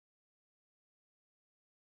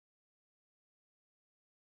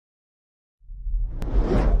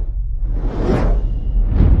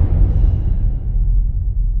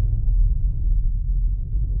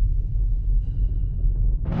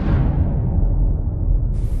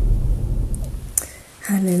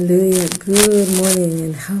Hallelujah. Good morning,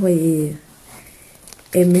 and how are you?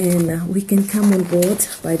 Amen. We can come on board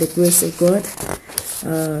by the grace of God.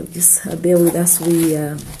 Just bear with us. We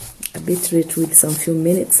are a bit late with some few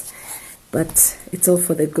minutes, but it's all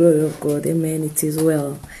for the glory of God. Amen. It is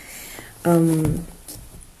well. The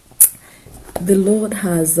Lord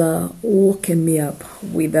has woken me up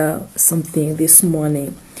with something this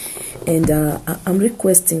morning, and I'm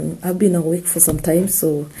requesting. I've been awake for some time,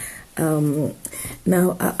 so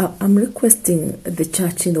now I'm requesting the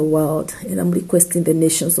church in the world, and I'm requesting the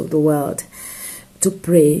nations of the world to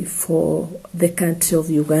pray for the country of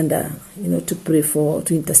Uganda, to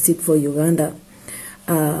intercede for Uganda.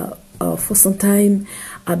 For some time,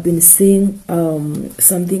 I've been seeing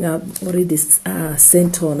something I've already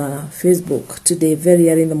sent on Facebook today, very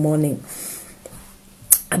early in the morning.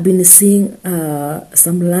 I've been seeing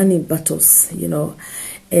some learning battles,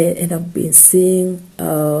 and I've been seeing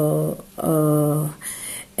a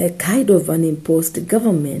kind of an imposed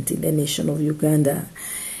government in the nation of Uganda.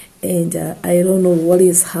 And I don't know what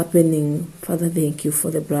is happening. Father, thank you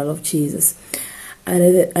for the blood of Jesus.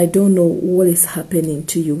 And I don't know what is happening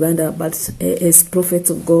to Uganda, but as prophets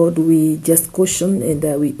of God, we just caution, and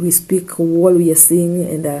we speak what we are seeing,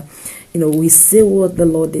 and we say what the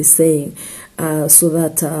Lord is saying, so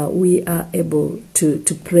that we are able to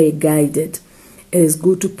pray guided. It is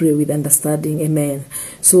good to pray with understanding. Amen.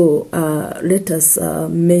 So let us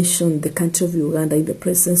mention the country of Uganda in the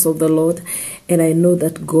presence of the Lord, and I know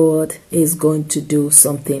that God is going to do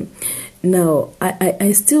something. Now,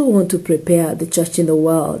 I still want to prepare the church in the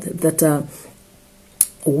world that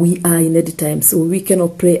we are in end times, so we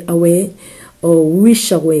cannot pray away or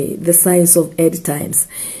wish away the signs of end times,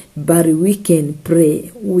 but we can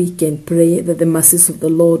pray. We can pray that the mercies of the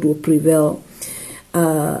Lord will prevail.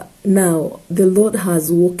 Now, the Lord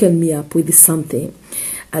has woken me up with something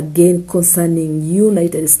again concerning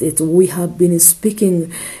United States. We have been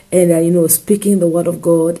speaking and speaking the word of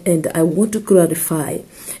God, and I want to clarify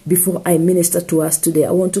before I minister to us today.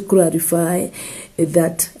 I want to clarify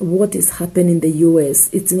that what is happening in the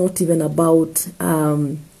US, it's not even about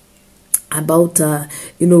who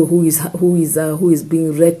is being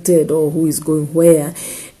elected or who is going where.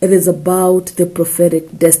 It is about the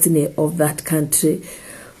prophetic destiny of that country.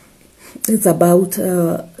 It's about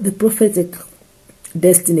the prophetic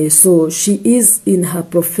destiny. So she is in her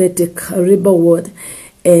prophetic rebel,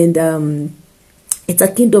 and it's a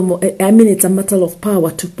kingdom. It's a matter of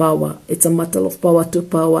power to power. It's a matter of power to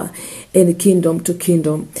power and kingdom to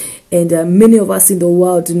kingdom. And many of us in the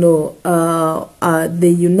world know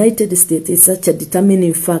the United States is such a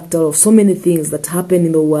determining factor of so many things that happen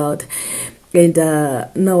in the world. And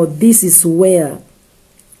now this is where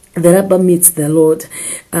the rubber meets the road.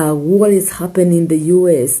 What is happening in the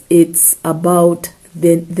US, it's about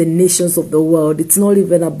the nations of the world. It's not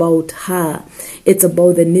even about her. It's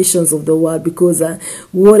about the nations of the world, because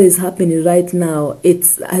what is happening right now,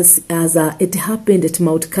 it's as it happened at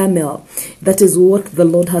Mount Carmel. That is what the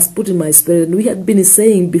Lord has put in my spirit. And we had been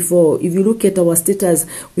saying before, if you look at our status,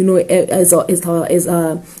 as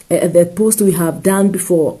the post we have done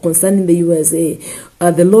before concerning the USA,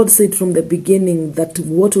 the Lord said from the beginning that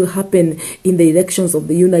what will happen in the elections of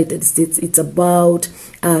the United States, it's about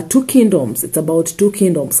two kingdoms. It's about two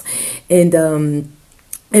kingdoms. And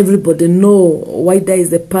everybody know why there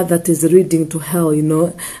is a path that is leading to hell,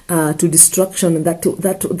 to destruction. And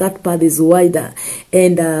that path is wider,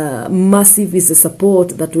 and massive is the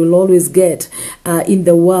support that we'll always get in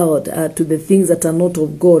the world to the things that are not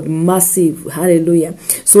of God. Massive, hallelujah.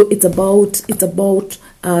 So it's about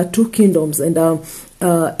two kingdoms, and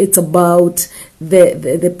it's about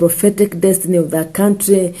the prophetic destiny of that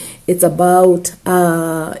country. It's about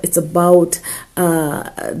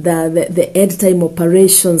the end time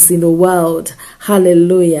operations in the world.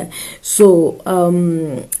 Hallelujah. So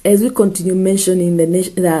as we continue mentioning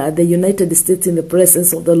the United States in the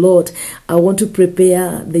presence of the Lord, I want to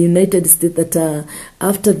prepare the United States that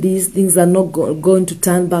after these things are not going to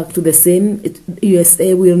turn back to the same.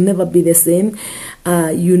 USA will never be the same.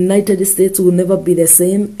 United States will never be the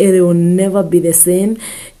same. It will never be the same.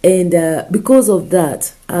 And because of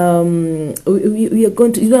that, we are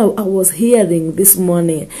going to, I was hearing this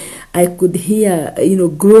morning, I could hear,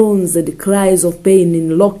 groans and cries of pain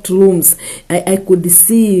in locked rooms. I could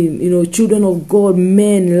see, children of God,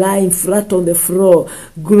 men lying flat on the floor,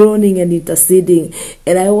 groaning and interceding.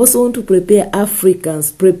 And I also want to prepare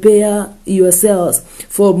Africans, prepare yourselves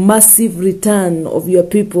for massive return of your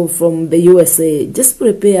people from the USA. Just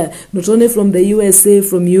prepare, not only from the USA,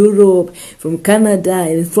 from Europe, from Canada,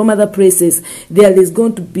 and from other places, there is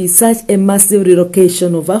going to be such a massive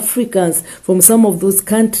relocation of Africans from some of those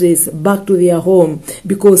countries back to their home,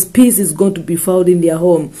 because peace is going to be found in their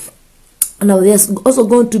home. Now there's also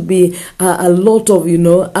going to be a lot of in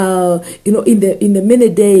the many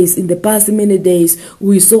days, in the past many days,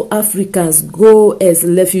 we saw Africans go as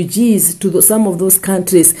refugees to some of those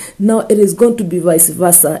countries. Now it is going to be vice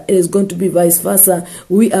versa. It is going to be vice versa.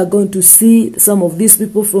 We are going to see some of these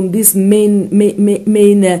people from these main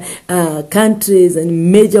countries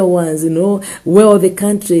and major ones, wealthy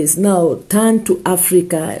countries, now turn to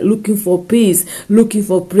Africa, looking for peace, looking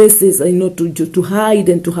for places, to hide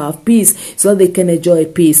and to have peace, so they can enjoy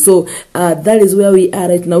peace. So that is where we are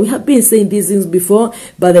right now. We have been saying these things before,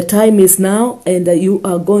 but the time is now, and you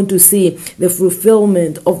are going to see the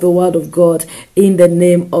fulfillment of the word of God in the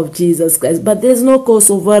name of Jesus Christ. But there's no cause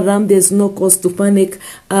of alarm, there's no cause to panic,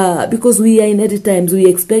 because we are in end times. We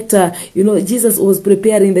expect, Jesus was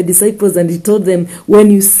preparing the disciples, and he told them, when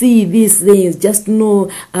you see these things, just know,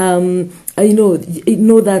 that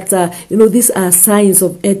these are signs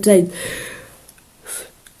of end times.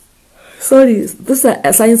 Sorry, these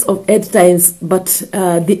are signs of end times, but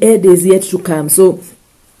the end is yet to come. So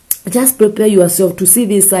just prepare yourself to see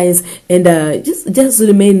these signs, and just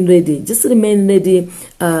remain ready. Just remain ready.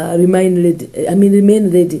 Remain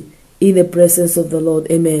ready in the presence of the Lord.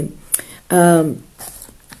 Amen.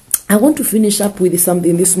 I want to finish up with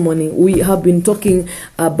something this morning. We have been talking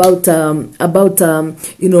about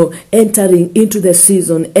entering into the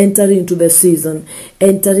season, entering into the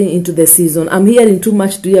season. I'm hearing too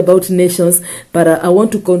much today about nations, but I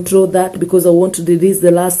want to control that, because I want to release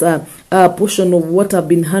the last portion of what I've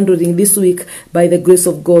been handling this week by the grace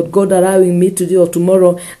of God. God allowing me today or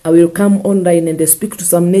tomorrow, I will come online and speak to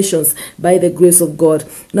some nations by the grace of God.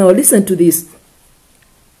 Now listen to this.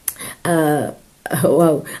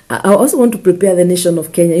 Wow. I also want to prepare the nation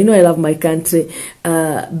of Kenya. I love my country.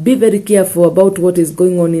 Be very careful about what is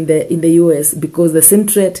going on in the US, because the same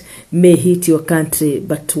threat may hit your country.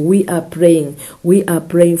 But we are praying. We are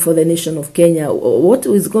praying for the nation of Kenya. What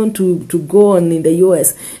is going to go on in the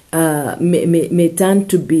US may turn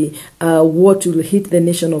to be what will hit the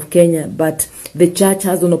nation of Kenya. But the church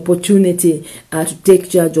has an opportunity to take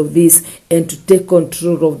charge of this and to take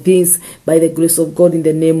control of this by the grace of God in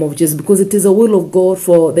the name of Jesus, because it is a will of God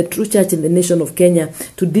for the true church in the nation of Kenya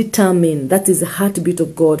to determine, that is the heartbeat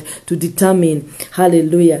of God, to determine,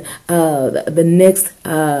 hallelujah, the next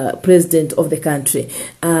president of the country.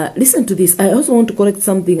 Listen to this. I also want to correct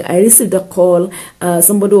something. I received a call.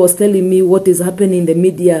 Somebody was telling me what is happening in the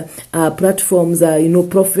media platforms.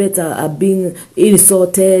 Prophets are being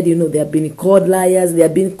insulted. They are being called liars. They are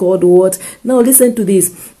being called what? Now listen to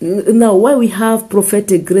this. Now, why we have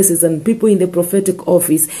prophetic graces and people in the prophetic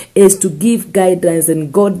office is to give guidance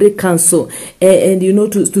and godly counsel, and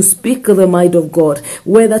to speak the mind of God,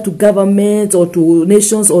 whether to governments or to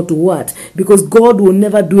nations or to what, because God will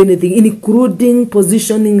never do anything, including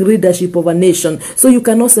positioning leadership of a nation. So you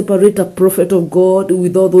cannot separate a prophet of God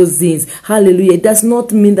with all those things. Hallelujah. It does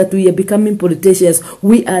not mean that we are becoming politicians.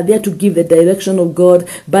 We are there to give the direction of God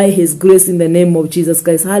by his grace in the name of Jesus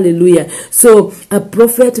Christ. Hallelujah. So a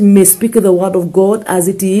prophet may speak the word of God as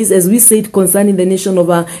it is, as we said concerning the nation of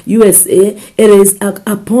USA. It is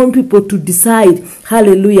upon people to decide.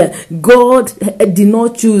 Hallelujah. God did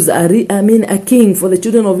not choose a king for the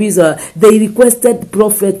children of Israel. They requested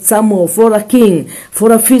prophet Samuel for a king,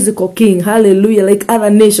 for a physical king. Hallelujah. Like other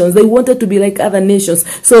nations. They wanted to be like other nations.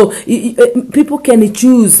 So people can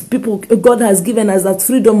choose. God has given us that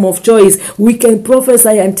freedom of choice. We can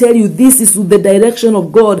prophesy and tell you this is the direction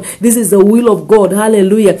of God. This is the will of God.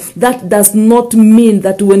 Hallelujah. That does not mean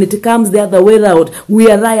that when it comes the other way around, we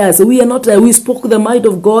are liars. We are not. We spoke the might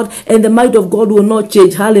of God, and the might of God will not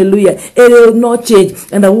change. Hallelujah. It will not change.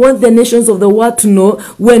 And I want the nations of the world to know,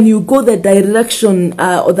 when you go the direction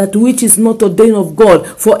that which is not ordained of God,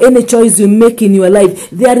 for any choice you make in your life,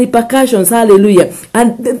 there are repercussions. Hallelujah.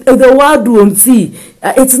 And the world will see.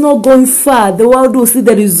 It's not going far. The world will see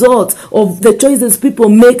the result of the choices people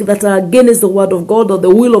make that are against the word of God or the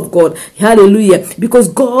will of God. Hallelujah. Because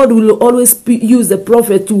God will always use the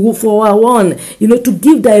prophet for our one, to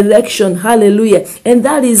give direction. Hallelujah. And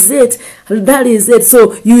that is it. That is it.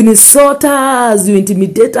 So you insult us, you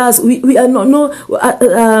intimidate us. We are not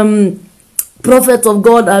Prophets of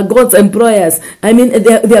God are God's employers. I mean,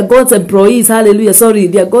 they are God's employees. Hallelujah. Sorry,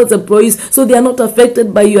 they are God's employees. So they are not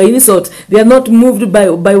affected by your insult. They are not moved by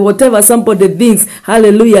whatever somebody thinks.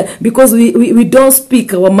 Hallelujah. Because we don't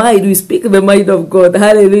speak our mind. We speak the mind of God.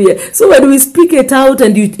 Hallelujah. So when we speak it out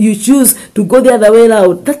and you choose to go the other way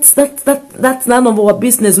out, that's none of our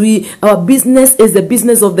business. Our business is the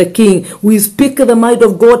business of the King. We speak the mind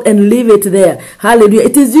of God and leave it there. Hallelujah.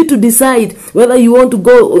 It is you to decide whether you want to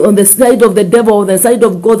go on the side of the devil or the side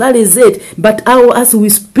of God. That is it. But as we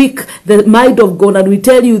speak the mind of God and we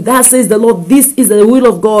tell you, that says the Lord, this is the will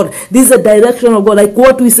of God, this is the direction of God, like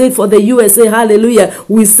what we said for the USA. Hallelujah.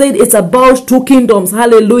 We said it's about 2 kingdoms.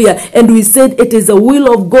 Hallelujah. And we said it is the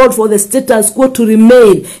will of God for the status quo to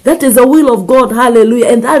remain. That is the will of God. Hallelujah.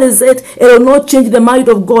 And that is it. It will not change the mind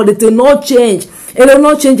of God. It will not change. It will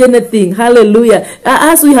not change anything. Hallelujah.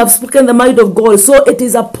 As we have spoken the mind of God, so it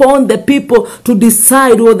is upon the people to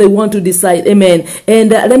decide what they want to decide. Amen. And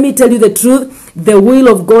let me tell you the truth. The will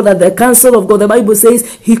of God and the counsel of God. The Bible says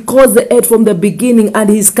he caused the earth from the beginning and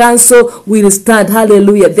his counsel will stand.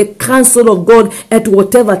 Hallelujah. The counsel of God at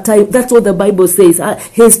whatever time. That's what the Bible says.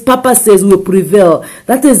 His purposes will prevail.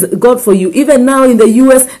 That is God for you. Even now in the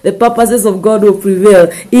US, the purposes of God will prevail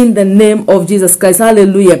in the name of Jesus Christ.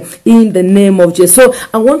 Hallelujah. In the name of Jesus. So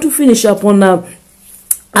I want to finish up on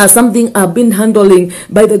something I've been handling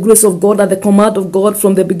by the grace of God at the command of God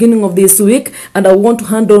from the beginning of this week, and I want to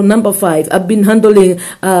handle number 5. I've been handling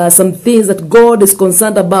some things that God is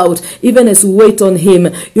concerned about, even as we wait on Him.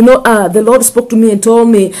 The Lord spoke to me and told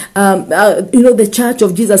me, the Church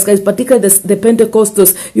of Jesus Christ, particularly the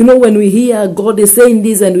Pentecostals. When we hear God is saying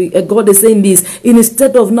this and God is saying this,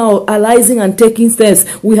 instead of now arising and taking steps,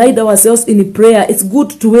 we hide ourselves in prayer. It's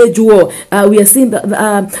good to wage war. We are seeing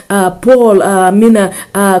that Paul,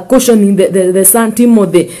 cautioning the son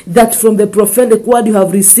Timothy that from the prophetic word you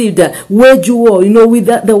have received, wage war, with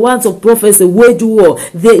the words of prophecy, wage war.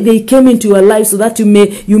 They came into your life so that you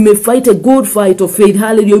may fight a good fight of faith.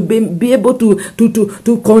 Hallelujah. Be able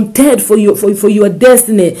to contend for your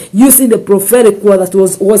destiny using the prophetic word that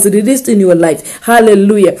was released in your life.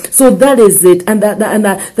 Hallelujah. So that is it, and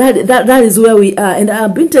that is where we are. And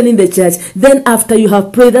I've been telling the church, then after you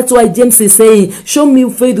have prayed, that's why James is saying, show me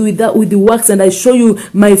faith with the works, and I show you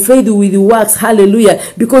my faith with the works. Hallelujah.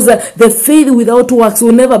 Because the faith without works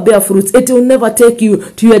will never bear fruits. It will never take you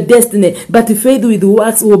to your destiny. But the faith with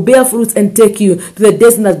works will bear fruits and take you to the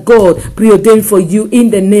destiny that God preordained for you in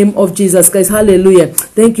the name of Jesus Christ. Hallelujah.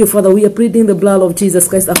 Thank you, Father. We are pleading the blood of Jesus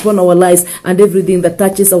Christ upon our lives and everything that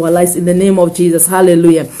touches our lives in the name of Jesus.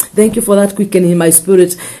 Hallelujah. Thank you for that quickening in my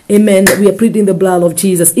spirit. Amen. We are pleading the blood of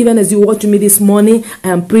Jesus. Even as you watch me this morning, I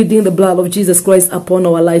am pleading the blood of Jesus Christ upon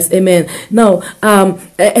our lives. Amen. Now,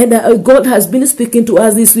 God has been speaking to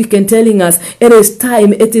us this week and telling us it is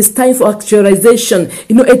time for actualization.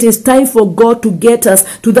 It is time for God to get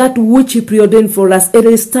us to that which He preordained for us. It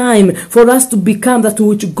is time for us to become that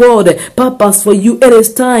which God purposed for you. It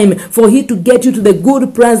is time for He to get you to the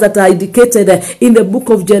good plans that are indicated in the book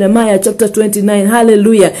of Jeremiah chapter 29.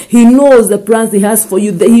 Hallelujah. He knows the plans He has for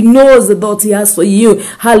you. He knows the thoughts He has for you.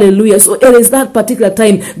 Hallelujah. So it is that particular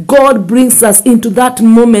time God brings us into that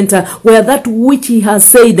moment where that which He has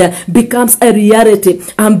said becomes a reality.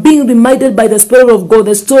 I'm being reminded by the Spirit of God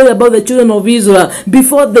the story about the children of Israel.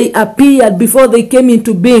 Before they appeared, before they came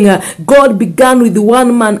into being, God began with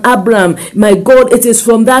one man, Abraham. My God, it is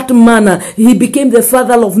from that man he became the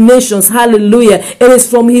father of nations. Hallelujah. It is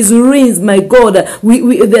from his reigns, my God,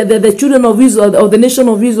 the children of Israel, or the nation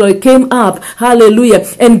of Israel, came up. Hallelujah.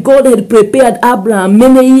 And God had prepared Abraham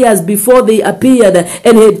many years before they appeared,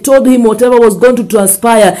 and he had told him whatever was going to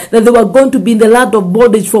transpire, that they were going to be in the land of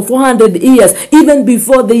bondage for 400 years, even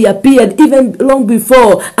before they appeared, even long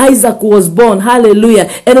before Isaac was born. Hallelujah.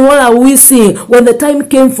 And what are we seeing? When the time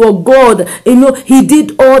came for God, He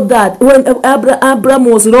did all that. When Abraham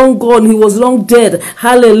was long gone, he was long dead.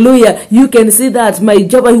 Hallelujah. You can see that, my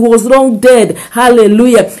job, he was long dead.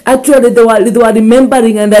 Hallelujah. Actually, they were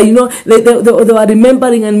remembering, and they were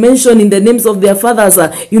remembering and mentioning the names of their fathers.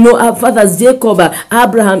 Our fathers Jacob,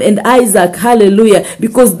 Abraham, and Isaac. Hallelujah.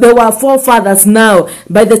 Because there were forefathers now.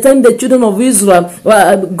 By the time the children of Israel,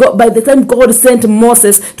 by the time God sent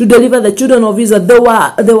Moses to deliver the children of Israel, they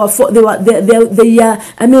were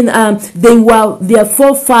their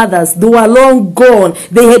forefathers. They were long gone.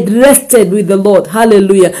 They had rested with the Lord.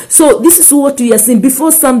 Hallelujah. So this is what we are seeing.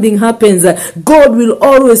 Before something happens, God will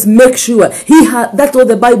always make sure that's what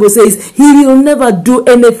the Bible says he will never do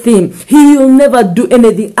anything. He will never do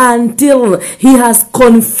anything until he has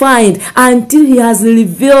confined, until he has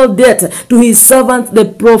revealed it to his servant, the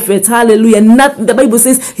prophet. Hallelujah. Not, the Bible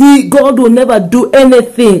says God will never do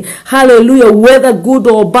anything. Hallelujah. Whether good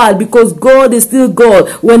or bad, because God is still God.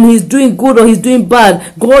 When he's doing good or he's doing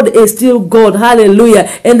bad, God is still God. Hallelujah.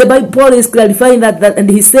 And the Bible, Paul is clarifying that and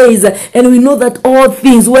he says, and we know that all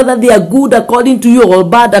things, whether they are good according to you or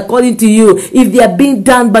bad according to you, if they are being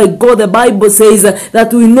done by God, the Bible says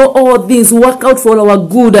that we know all things work out for our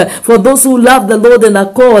good, for those who love the Lord and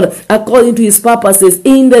according to his purposes,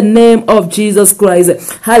 in the name of Jesus Christ.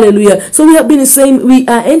 Hallelujah. So we have been saying we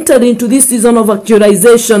are entering into this season of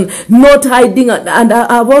actualization, not hiding. And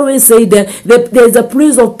I've always said that there is a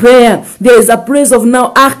praise of prayer. There is a praise of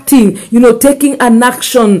now acting, taking an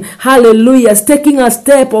action. Hallelujah. Taking a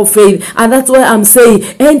step of faith. And that's why I'm saying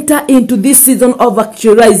enter into this season of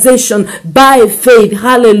actualization by faith.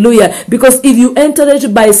 Hallelujah. Because if you enter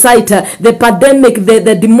it by sight, the pandemic,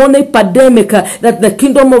 the demonic pandemic that the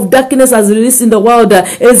kingdom of darkness has released in the world,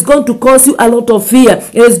 is going to cause you a lot of fear.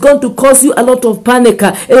 It is going to cause you a lot of panic.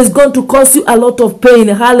 It is going to cause you a lot of pain.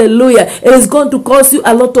 Hallelujah. It is going to cause you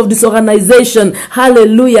a lot of disorganization.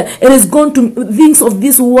 Hallelujah. It is going to, things of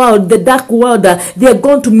this world, the dark world, they are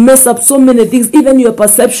going to mess up so many things, even your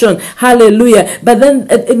perception. Hallelujah. But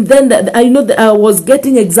then I know that I was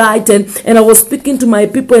getting excited and I was speaking to my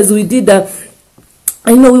people as we did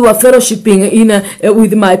I know we were fellowshipping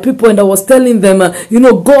with my people, and I was telling them,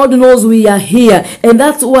 God knows we are here. And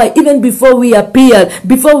that's why even before we appeared,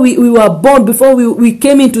 before we were born, before we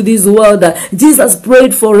came into this world, Jesus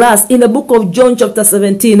prayed for us. In the book of John chapter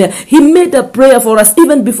 17, he made a prayer for us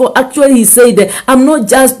even before actually he said, I'm not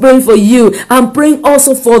just praying for you, I'm praying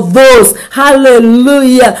also for those,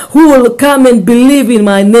 hallelujah, who will come and believe in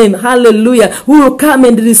my name, hallelujah, who will come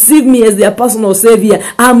and receive me as their personal savior.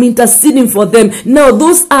 I'm interceding for them. Now,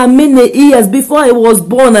 those are many years before I was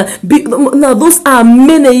born. Now, those are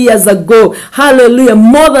many years ago. Hallelujah.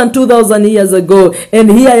 More than 2,000 years ago. And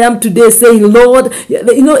here I am today saying, Lord,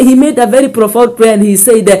 he made a very profound prayer and he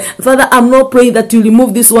said, Father, I'm not praying that you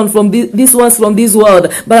remove these ones from this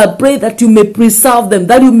world, but I pray that you may preserve them,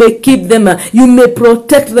 that you may keep them, you may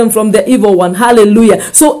protect them from the evil one. Hallelujah.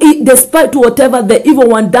 So despite whatever the evil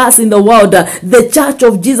one does in the world, the church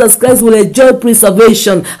of Jesus Christ will enjoy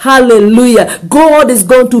preservation. Hallelujah. God is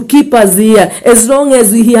going to keep us here. As long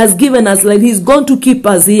as he has given us life, he's going to keep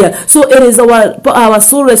us here. So it is our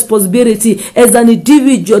sole responsibility as an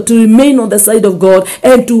individual to remain on the side of God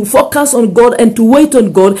and to focus on God and to wait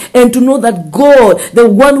on God and to know that God, the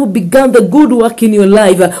one who began the good work in your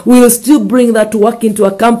life, will still bring that work into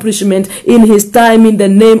accomplishment in his time, in the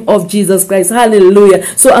name of Jesus Christ. Hallelujah.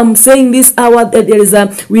 So I'm saying this hour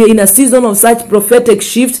that we are in a season of such prophetic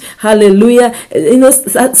shift. Hallelujah.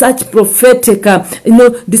 Such prophetic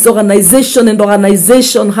disorganization and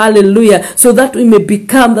organization. Hallelujah. So that we may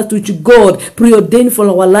become that which God preordained for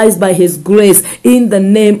our lives by his grace, in the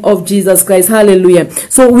name of Jesus Christ. Hallelujah.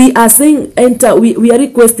 So we are saying we are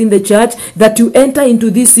requesting the church that you enter into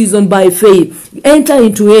this season by faith. Enter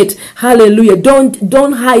into it. Hallelujah.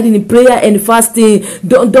 Don't hide in prayer and fasting.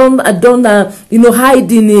 Don't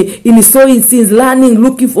hide in sowing sins, learning,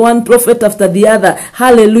 looking for one prophet after the other.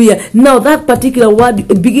 Hallelujah. Now that particular word,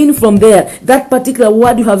 begin from there. That particular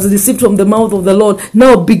word you have received from the mouth of the Lord,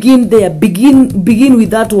 now begin there. Begin with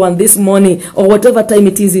that one this morning, or whatever time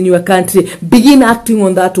it is in your country. Begin acting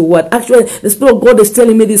on that word. Actually, the Spirit of God is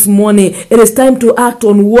telling me this morning, it is time to act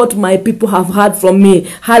on what my people have heard from me.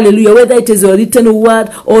 Hallelujah. Whether it is a written word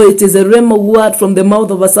or it is a rhema word from the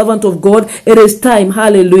mouth of a servant of God, it is time.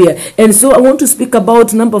 Hallelujah. And so I want to speak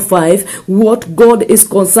about number 5, what God is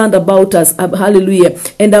concerned about us. Hallelujah.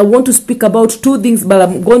 And I want to speak about 2 things, but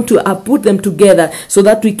I'm going to put them together so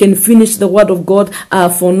that we can finish the word of God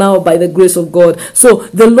for now by the grace of God. So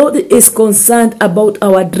the Lord is concerned about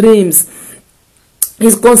our dreams.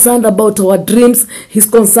 He's concerned about our dreams. He's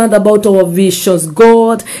concerned about our visions.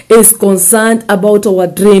 God is concerned about our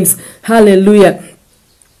dreams. Hallelujah.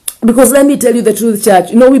 Because let me tell you the truth,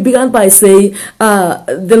 church. We began by saying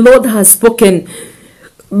the Lord has spoken,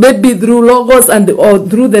 maybe through logos or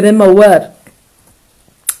through the Rhema word.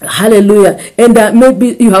 Hallelujah. And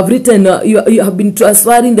maybe you have written, you have been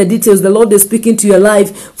transferring the details. The Lord is speaking to your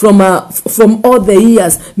life from all the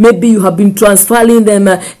years. Maybe you have been transferring them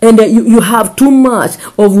and you have too much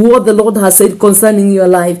of what the Lord has said concerning your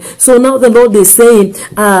life. So now the Lord is saying,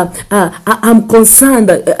 I'm concerned.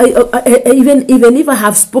 Even if I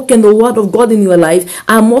have spoken the word of God in your life,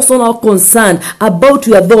 I'm also now concerned about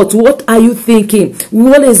your thoughts. What are you thinking?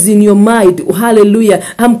 What is in your mind?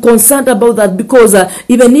 Hallelujah. I'm concerned about that, because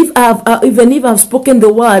even even if I've spoken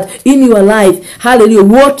the word in your life, hallelujah,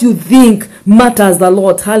 what you think matters a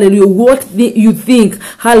lot. Hallelujah. What you think,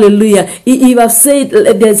 hallelujah. If I've said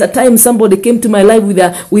there's a time somebody came to my life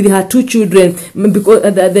with her 2 children because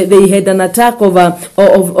they had an attack of a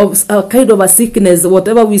kind of a sickness,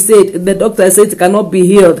 whatever we said, the doctor said it cannot be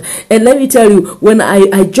healed. And let me tell you, when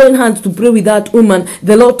I joined hands to pray with that woman,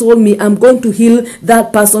 the Lord told me, I'm going to heal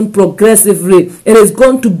that person progressively. It is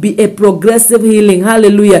going to be a progressive healing.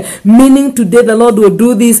 Hallelujah. Meaning today the Lord will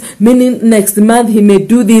do this, meaning next month he may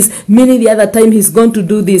do this, meaning the other time he's going to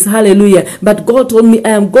do this. Hallelujah. But God told me I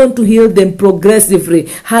am going to heal them progressively.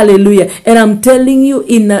 Hallelujah. And I'm telling you,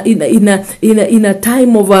 in a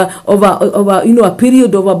time of a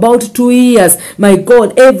period of about 2 years, my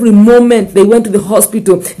God, every moment they went to the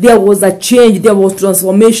hospital, there was a change, there was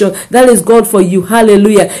transformation. That is God for you.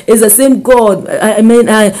 Hallelujah. It's the same God. I mean,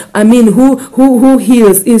 who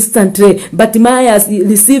heals instantly. But Bartimaeus,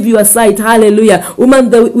 receive your sight. Hallelujah. Woman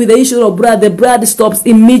with the issue of blood, the blood stops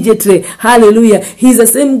immediately. Hallelujah. He's the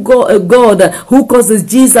same God who causes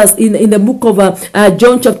Jesus in the book of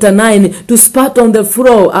John chapter 9 to spat on the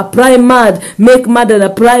floor, apply mud, make mud and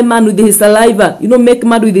apply mud with his saliva. Make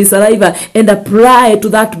mud with his saliva and apply to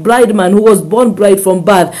that bride man who was born bride from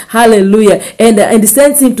birth. Hallelujah. And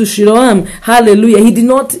sends him to Shiloam. Hallelujah. He did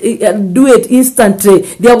not do it instantly.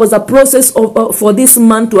 There was a process for this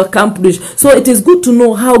man to accomplish. So it is good to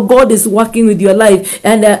know how God is working with your life.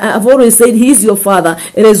 And I've always said he is your father.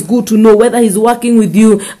 It is good to know whether he's working with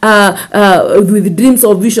you with dreams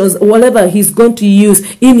or visions, whatever he's going to use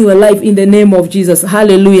in your life in the name of Jesus.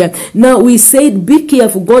 Hallelujah. Now we said be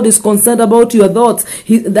careful. God is concerned about your thoughts.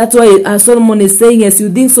 That's why Solomon is saying, as you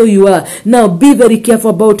think so you are. Now be very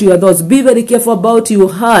careful about your thoughts. Be very careful about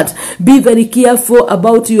your heart. Be very careful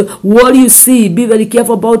about what you see. Be very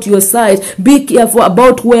careful about your sight. Be careful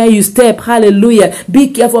about where you step. Hallelujah. Be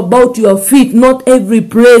careful about your feet. Not every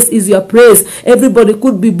place is your place. Everybody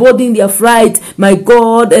could be boarding their flight, my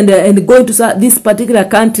God, and going to this particular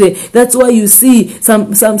country. That's why you see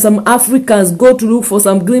some Africans go to look for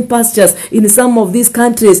some green pastures in some of these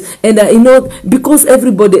countries, and because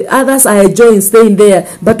others are enjoying staying there,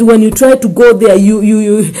 but when you try to go there,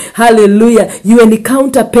 you hallelujah, you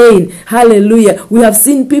encounter pain. Hallelujah. We have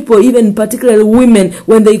seen people, even particularly women,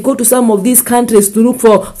 when they go to some of these countries to look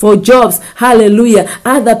for jobs, hallelujah,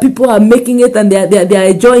 other people are making it and they are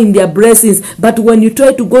enjoying their blessings. But when you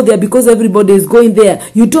try to go there because everybody is going there,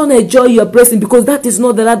 you don't enjoy your blessing, because that is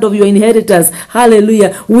not the land of your inheritance.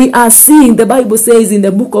 Hallelujah. We are seeing, the Bible says in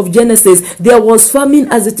the book of Genesis, there was famine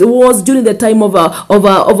as it was during the time of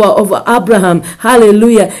Abraham.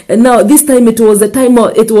 Hallelujah. And now this time it was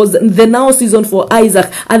the now season for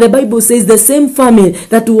Isaac, and the Bible says the same famine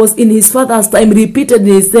that was in his father's time repeated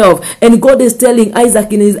itself. And God is telling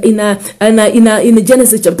Isaac in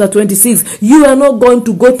Genesis chapter 26, you are not going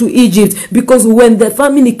to go to Egypt, because when the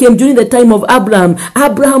famine came during the time of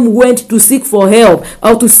Abraham went to seek for help,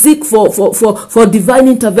 or to seek for divine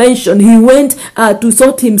intervention. He went to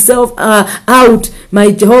sort himself out,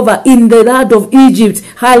 my Jehovah, in the land of Egypt.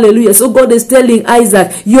 Hallelujah. So God is telling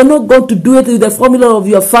Isaac, you're not going to do it with the formula of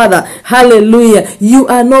your father. Hallelujah. You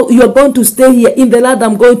are going to stay here in the land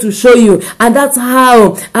I'm going to show you. And that's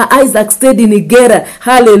how Isaac stayed in Gerar.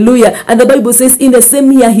 Hallelujah. And the Bible says in the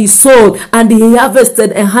same year he sowed and he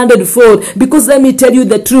harvested 100-fold. Because let me tell you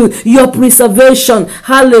the truth, your preservation,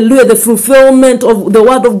 hallelujah, the fulfillment of the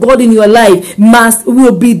word of God in your life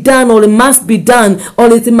will be done, or it must be done,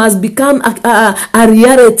 or it must become a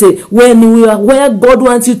reality when you are where God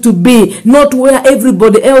wants you to be, not where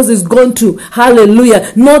everybody else is going to.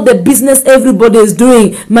 Hallelujah. Not the business everybody is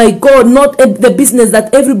doing, my God, not the business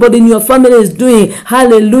that everybody in your family is doing.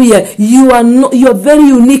 Hallelujah. You are very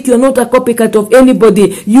unique. You are not a copycat of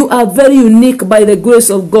anybody. You are very unique by the grace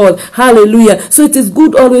of God. Hallelujah. So it is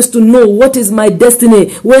good always to know what is my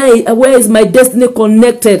destiny. Where is my destiny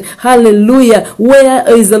connected? Hallelujah. Where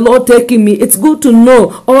is the Lord taking me? It's good to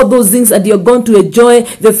know all those things that you're going to enjoy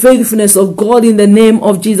the faithfulness of God in the name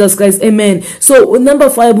of Jesus Christ. Amen. So number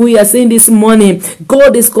 5, we are saying this morning,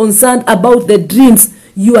 God is concerned about the dreams,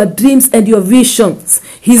 your dreams and your visions.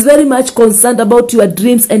 He's very much concerned about your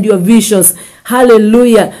dreams and your visions.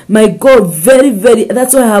 Hallelujah. My God, very, very,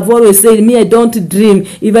 that's why I have always said, me, I don't dream.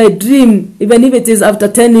 If I dream, even if it is after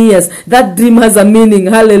 10 years, that dream has a meaning.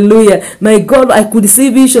 Hallelujah. My God, I could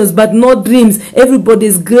see visions, but not dreams. Everybody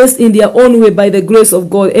is graced in their own way by the grace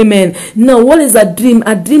of God. Amen. Now, what is a dream?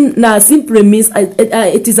 A dream now simply means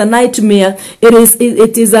it is a nightmare.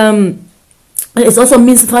 It is It also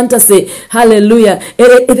means fantasy. Hallelujah.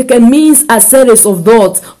 It can mean a series of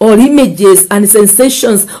thoughts or images and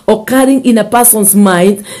sensations occurring in a person's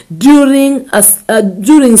mind during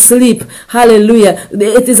sleep. Hallelujah.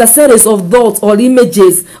 It is a series of thoughts or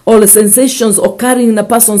images or sensations occurring in a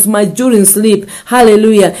person's mind during sleep.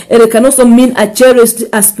 Hallelujah. And it can also mean a cherished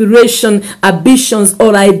aspiration, ambitions,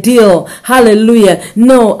 or ideal. Hallelujah.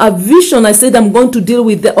 No, a vision, I said I'm going to deal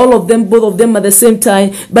with all of them, both of them at the same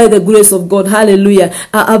time by the grace of God. Hallelujah.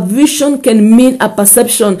 A vision can mean a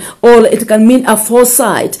perception, or it can mean a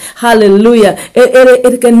foresight. Hallelujah.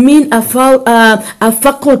 It can mean a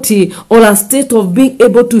faculty or a state of being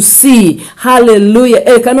able to see. Hallelujah.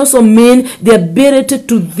 It can also mean the ability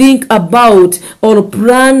to think about or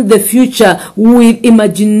plan the future with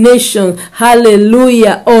imagination.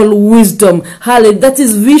 Hallelujah. Or wisdom. Hallelujah. That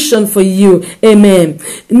is vision for you. Amen.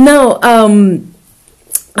 Now,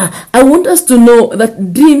 I want us to know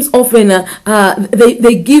that dreams often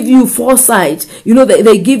they give you foresight. You know,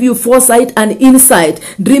 they give you foresight and insight.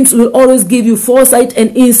 Dreams will always give you foresight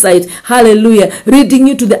and insight. Hallelujah. Leading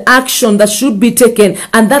you to the action that should be taken.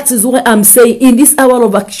 And that is why I'm saying in this hour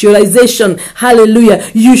of actualization, hallelujah,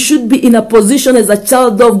 you should be in a position as a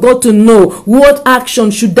child of God to know what action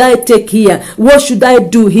should I take here? What should I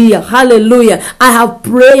do here? Hallelujah. I have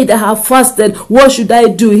prayed, I have fasted. What should I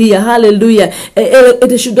do here? Hallelujah.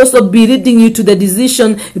 It should also be leading you to the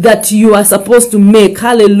decision that you are supposed to make.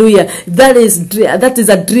 Hallelujah. That is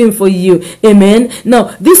a dream for you. Amen.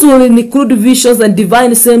 Now, this will include visions and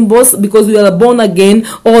divine symbols because we are born again,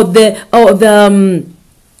 or the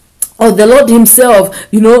Lord himself,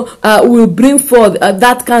 will bring forth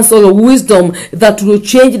that counsel of wisdom that will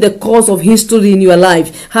change the course of history in your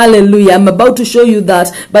life. Hallelujah. I'm about to show you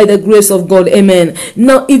that by the grace of God. Amen.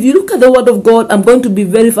 Now, if you look at the word of God, I'm going to be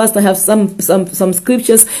very fast. I have some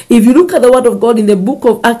scriptures. If you look at the word of God in the book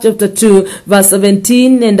of Acts chapter 2, verse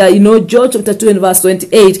 17, and John chapter 2 and verse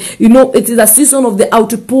 28, it is a season of the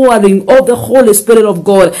outpouring of the Holy Spirit of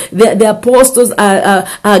God. The apostles are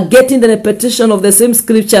getting the repetition of the same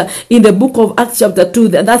scripture in the book of Acts chapter 2.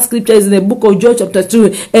 That scripture is in the book of John chapter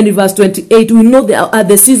 2 and verse 28. We know at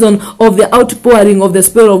the season of the outpouring of the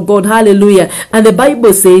Spirit of God. Hallelujah. And the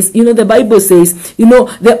Bible says,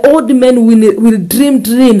 the old men will dream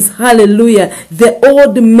dreams. Hallelujah. The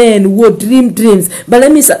old men will dream dreams. But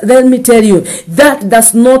let me tell you, that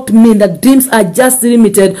does not mean that dreams are just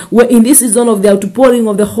limited when in this season of the outpouring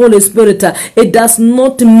of the Holy Spirit. It does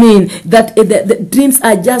not mean that the dreams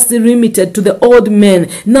are just limited to the old men.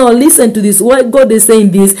 Now, listen to this. Why God is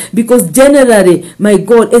saying this? Because generally, my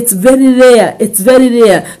God, it's very rare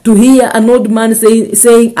to hear an old man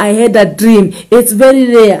saying I had a dream. It's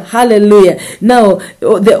very rare. Hallelujah. Now,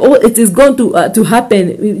 it is going to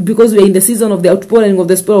happen because we are in the season of the outpouring of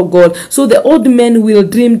the Spirit of God. So the old men will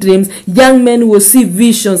dream dreams. Young men will see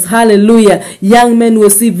visions. Hallelujah. Young men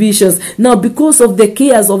will see visions. Now, because of the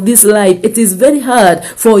cares of this life, it is very hard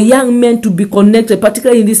for young men to be connected,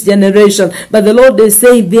 particularly in this generation. But the Lord is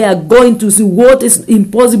saying they are going to see what is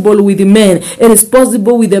impossible with men. It is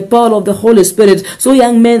possible with the power of the Holy Spirit. So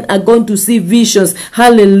young men are going to see visions.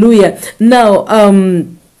 Hallelujah. Now,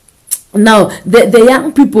 the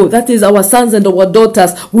young people, that is our sons and our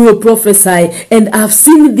daughters, will prophesy. And I've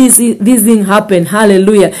seen this thing happen.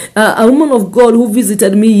 Hallelujah. A woman of God who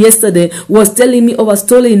visited me yesterday was telling me of a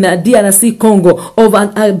story in DRC Congo of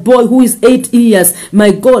a boy who is 8 years.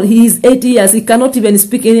 My God, he is 8 years. He cannot even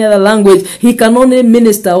speak any other language. He can only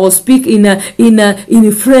minister or speak in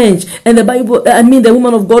French. And the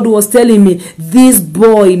woman of God was telling me, this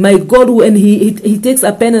boy, my God, when he takes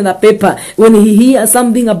a pen and a paper, when he hears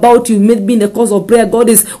something about you, maybe in the course of prayer, God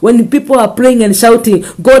is, when people are praying and shouting,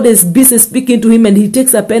 God is busy speaking to him, and he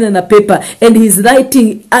takes a pen and a paper and he's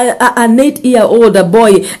writing. An 8-year-old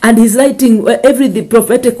boy, and he's writing every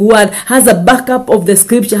prophetic word has a backup of the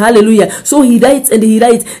scripture. Hallelujah. So he writes and he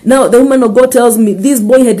writes. Now the woman of God tells me this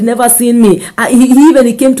boy had never seen me.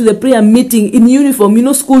 He came to the prayer meeting in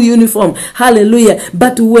uniform, school uniform. Hallelujah.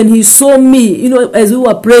 But when he saw me, as we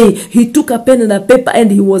were praying, he took a pen and a paper and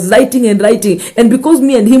he was writing and writing. And because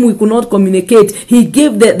me and him, we could not communicate, he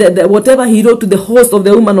gave the whatever he wrote to the host of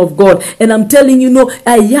the woman of God. And I'm telling you,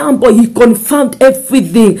 a young boy, he confirmed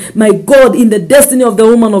everything, my God, in the destiny of the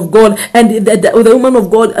woman of God. And the woman of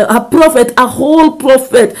God, a prophet, a whole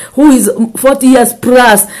prophet who is 40 years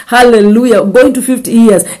plus, hallelujah, going to 50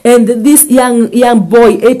 years. And this young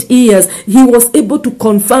boy, 8 years, he was able to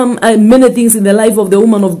confirm many things in the life of the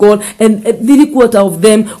woman of God, and 3/4 of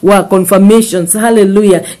them were confirmations.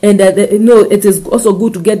 Hallelujah. And it is also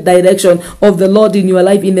good to get direct direction of the Lord in your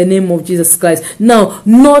life in the name of Jesus Christ. Now,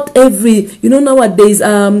 not every, nowadays,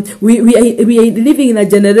 we are living in a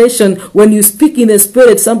generation when you speak in the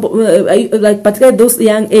spirit, like particularly those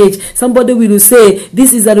young age, somebody will say,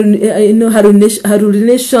 this is a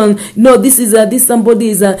hallucination. No, this somebody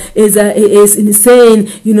is insane.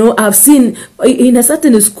 I've seen in a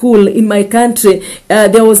certain school in my country,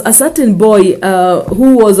 there was a certain boy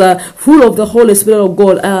who was full of the Holy Spirit of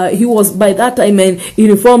God. He was by that time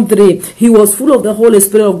in Form 3. He was full of the Holy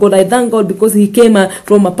Spirit of God. I thank God because he came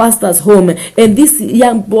from a pastor's home, and this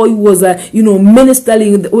young boy was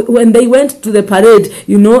ministering when they went to the parade,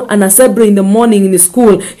 an assembly in the morning in the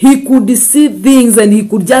school. He could see things, and he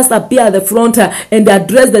could just appear at the front and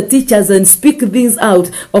address the teachers and speak things out.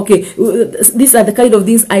 Okay, these are the kind of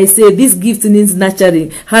things I say. This gift needs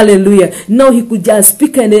nurturing. Hallelujah. Now he could just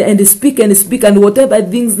speak and speak and speak, and whatever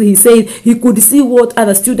things he said, he could see what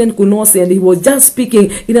other students could not say, and he was just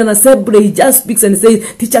speaking in an assembly. He just speaks and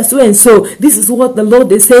says, teacher so and so, this is what the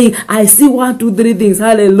Lord is saying. I see 1, 2, 3 things.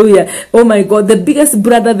 Hallelujah. Oh my God, the biggest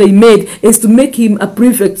brother they made is to make him a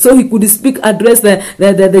prefect so he could speak, address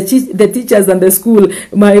the teachers and the school,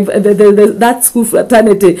 that school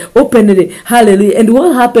fraternity openly. Hallelujah. And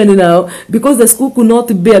what happened now, because the school could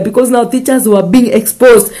not bear, because now teachers were being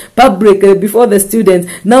exposed publicly before the students,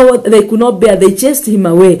 now they could not bear, they chased him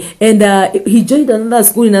away, and he joined another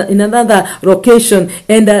school in another location.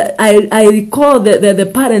 And I recall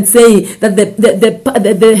the parents saying that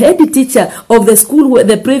the head teacher of the school,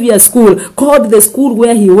 the previous school, called the school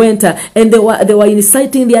where he went, and they were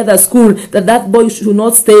inciting the other school that boy should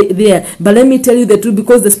not stay there. But let me tell you the truth,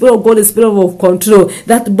 because the Spirit of God is Spirit of control,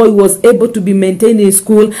 that boy was able to be maintained in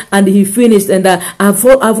school, and he finished. And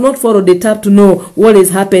I've not followed the tab to know what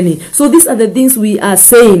is happening. So these are the things we are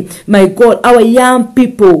saying. My God, our young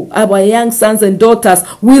people, our young sons and daughters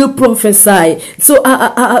will prophesy. So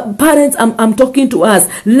parents, I'm talking to us.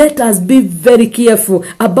 Let us be very careful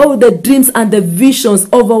about the dreams and the visions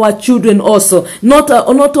of our children also. Not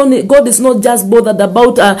only, God is not just bothered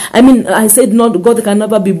about, I said not, God can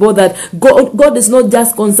never be bothered. God is not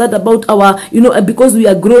just concerned about our, because we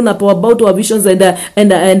are grown up, about our visions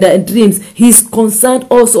and dreams. He's concerned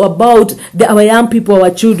also about our young people,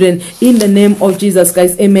 our children, in the name of Jesus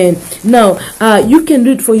Christ. Amen. Now, you can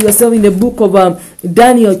read for yourself in the book of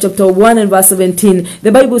Daniel chapter 1 and verse 17.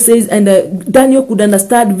 The Bible says, and Daniel could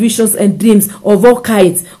understand visions and dreams of all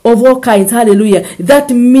kinds. Hallelujah.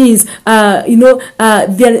 That means,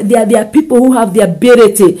 there are people who have the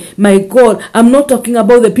ability. My God, I'm not talking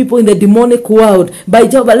about the people in the demonic world. By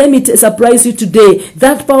Jehovah, let me surprise you today.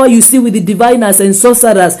 That power you see with the diviners and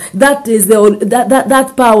sorcerers, that is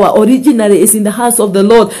that power originally is in the hands of the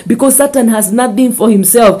Lord, because Satan has nothing for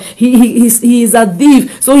himself. He is a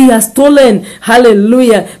thief, so he has stolen.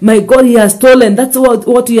 Hallelujah. My God, he has stolen. That's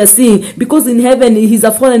what we are seeing. Because in heaven, he's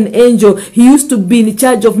a fallen angel. He used to be in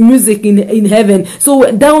charge of music in heaven.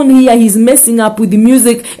 So down here, he's messing up with the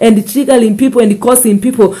music and triggering people and causing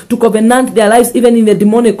people to covenant their lives, even in the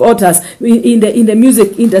demonic altars, in the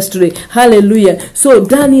music industry. Hallelujah. So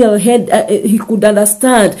Daniel had, he could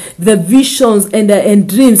understand the visions and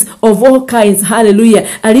dreams of all kinds. Hallelujah.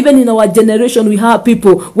 And even in our generation, we have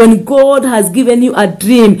people, when God has given you a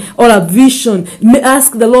dream or a vision,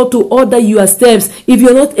 ask the Lord to order your steps. If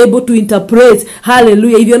you're not able to interpret,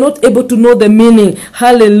 hallelujah, if you're not able to know the meaning,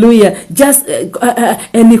 hallelujah, just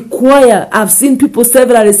inquire. I've seen people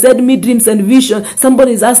several send me dreams and visions.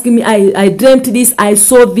 Somebody is asking me, I dreamt this, I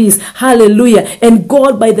saw this, hallelujah. And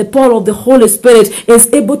God, by the power of the Holy Spirit,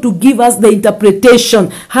 is able to give us the interpretation.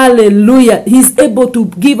 Hallelujah. He's able to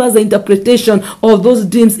give us the interpretation of those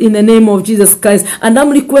dreams in the name of Jesus Christ. And I'm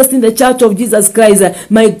requesting the Church of Jesus Christ,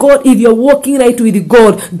 my God, if you're walking right with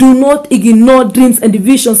God, do not ignore dreams and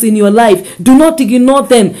visions in your life. Do not ignore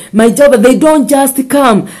them. My job, they don't just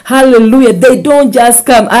come. Hallelujah. They don't just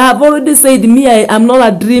come. I have already said, me, I am not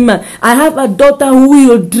a dreamer. I have a daughter who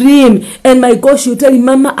will dream, and my God, she'll tell you,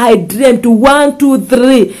 Mama, I dreamt 1, 2,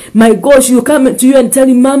 3. My God, she'll come to you and tell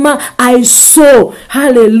you, Mama, I saw.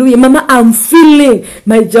 Hallelujah. Mama, I'm feeling.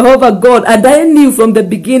 My Jehovah God. And I knew from the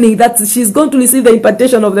beginning that she's going to receive the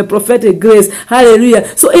impartation of the prophetic grace.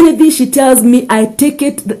 Hallelujah. So anything she tells me, I take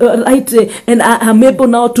it right, and I am able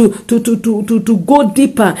now to go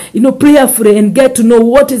deeper, prayerfully, and get to know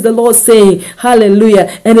what is the Lord saying.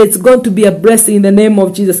 Hallelujah. And it's going to be a blessing in the name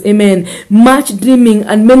of Jesus. Amen. Much dreaming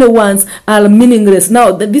and many ones are meaningless.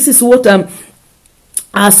 Now, this is what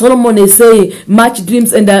Solomon is saying, much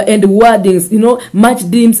dreams and wordings, much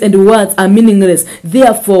dreams and words are meaningless.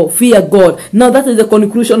 Therefore, fear God. Now, that is the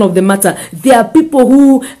conclusion of the matter. There are people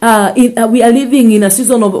who we are living in a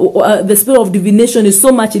season of the spirit of divination is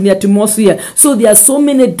so much in the atmosphere. So there are so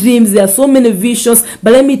many dreams, there are so many visions.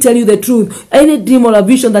 But let me tell you the truth: any dream or a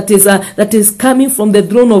vision that is coming from the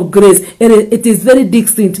throne of grace, it is very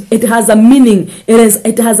distinct. It has a meaning.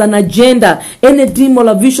 It has an agenda. Any dream or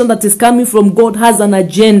a vision that is coming from God has an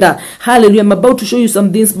agenda. Hallelujah. I'm about to show you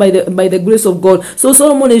some things by the grace of God. So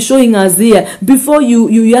Solomon is showing us here, before you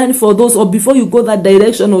yearn for those, or before you go that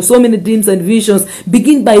direction of so many dreams and visions,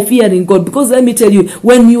 begin by fearing God. Because let me tell you,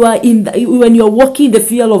 when you are walking in the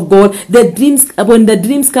fear of God, when the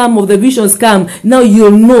dreams come or the visions come, now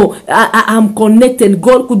you'll know I'm connected.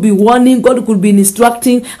 God could be warning, God could be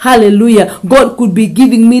instructing. Hallelujah. God could be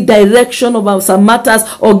giving me direction about some matters,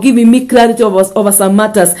 or giving me clarity over some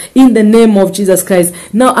matters, in the name of Jesus Christ.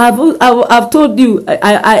 Now, I've told you,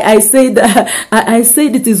 I said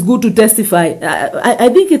it is good to testify. I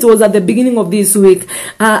think it was at the beginning of this week.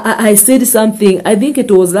 I said something. I think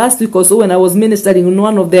it was last week or so, when I was ministering on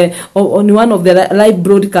one of the live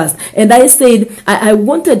broadcasts, and I said I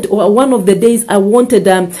wanted, one of the days I wanted,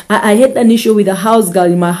 I had an issue with a house girl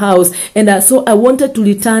in my house, and so I wanted to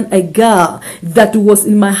return a girl that was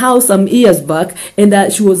in my house some years back,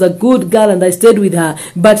 and she was a good girl, and I stayed with her.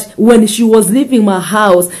 But when she was leaving my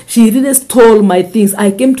house, she really stole my things.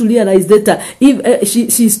 I came to realize later, if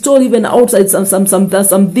she stole even outside some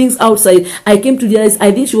things outside. I came to realize,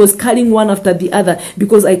 I think she was carrying one after the other,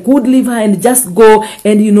 because I could leave her and just go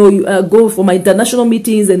and go for my international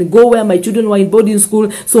meetings and go where my children were in boarding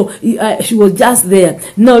school. So she was just there.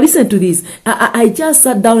 Now listen to this. I just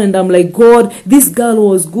sat down and I'm like, God, this girl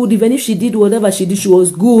was good. Even if she did whatever she did, she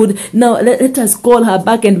was good. Now let us call her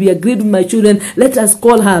back, and we agreed with my children, let us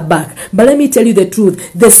call her back. But let me tell you the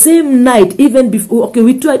truth. The same night, even before,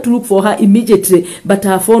 we tried to look for her immediately, but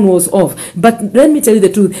her phone was off. But let me tell you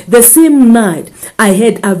the truth. The same night, I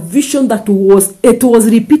had a vision that was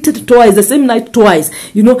repeated twice. The same night twice.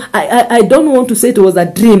 I don't want to say it was a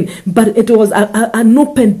dream, but it was an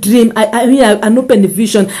open dream. I mean, an open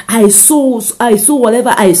vision. I saw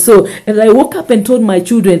whatever I saw, and I woke up and told my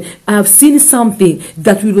children, I've seen something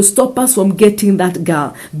that will stop us from getting that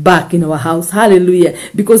girl back in our house. Hallelujah.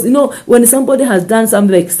 Because when somebody has done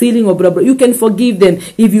something like stealing or blah blah, you can forgive them.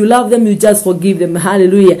 If you love them, you just forgive them.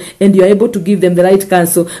 Hallelujah. And you're able to give them the right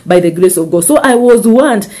counsel by the grace of God. So I was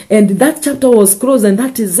warned, and that chapter was closed, and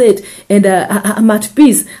that is it. And I'm at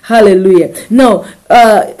peace. Hallelujah. Now,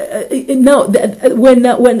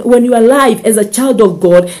 when you are alive as a child of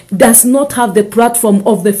God, does not have the platform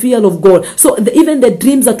of the fear of God. So even the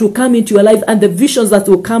dreams that will come into your life and the visions that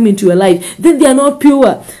will come into your life, then they are not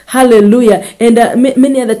pure. Hallelujah. And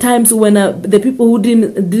many other times when the people who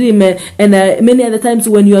dream and many other times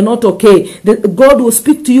when you are not okay, God will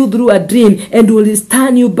speak to you through a dream and will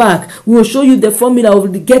turn you back. Will show you the formula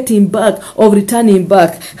of getting back, of returning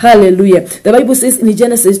back. Hallelujah. The Bible says in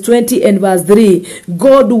Genesis 20 and verse 3,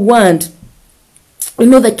 God warned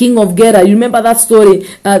the king of Gerar. You remember that story?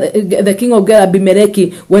 The king of Gerar,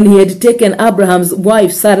 Abimelech, when he had taken Abraham's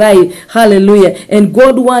wife, Sarai. Hallelujah. And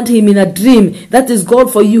God warned him in a dream. That is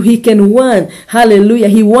God for you. He can warn. Hallelujah.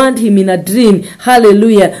 He warned him in a dream.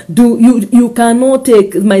 Hallelujah. You cannot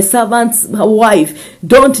take my servant's wife.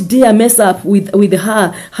 Don't dare mess up with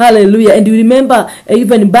her. Hallelujah. And you remember,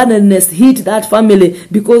 even barrenness hit that family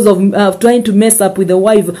because of trying to mess up with the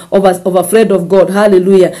wife of a friend of God.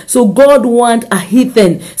 Hallelujah. So God warned a heathen,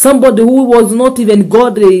 somebody who was not even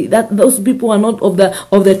godly, that those people are not of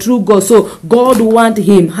the true God. So God warned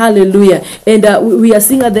him. Hallelujah. And we are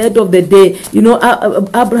seeing at the end of the day,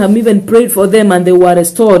 Abraham even prayed for them and they were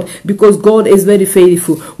restored, because God is very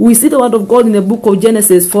faithful. We see the word of God in the book of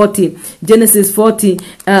Genesis 40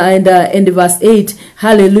 and verse 8.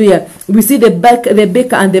 Hallelujah. We see the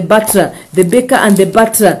baker and the butler. The baker and the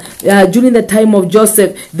butler, during the time of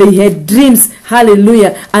Joseph, they had dreams.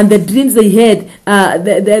 Hallelujah. And the dreams they had,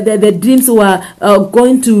 the dreams were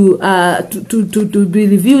going to be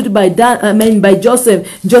revealed by Joseph.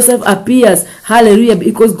 Joseph appears. Hallelujah.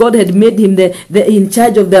 Because God had made him the in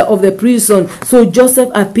charge of the prison. So Joseph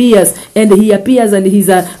appears, and he appears, and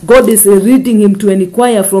God is leading him to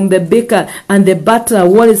inquire from the baker and the butler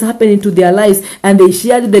what is happening to their lives, and they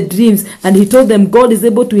shared the dreams. dreams, and he told them God is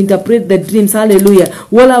able to interpret the dreams. Hallelujah.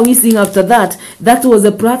 What are we seeing after that? That was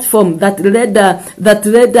a platform that led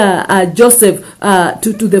Joseph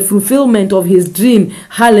to the fulfillment of his dream.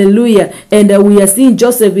 Hallelujah. And we are seeing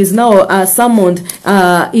Joseph is now summoned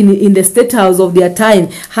in the state house of their time.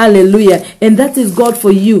 Hallelujah. And that is God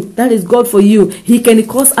for you. That is God for you. He can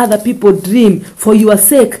cause other people dream for your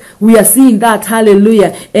sake. We are seeing that.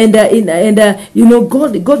 Hallelujah. And you know,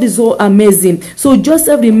 God is so amazing. So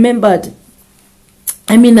Joseph remembered.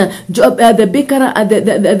 I mean, the baker,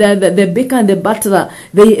 the baker and the butler,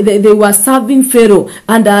 they were serving Pharaoh,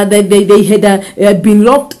 and they had been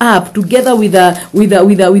locked up together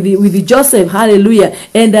with Joseph. Hallelujah.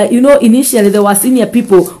 And you know, initially there were senior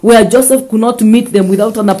people where Joseph could not meet them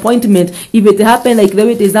without an appointment. If it happened like the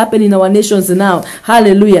way it is happening in our nations now,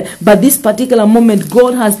 hallelujah. But this particular moment,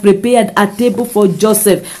 God has prepared a table for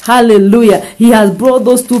Joseph. Hallelujah. He has brought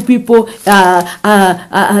those two people at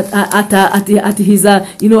his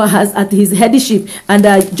at his headship, and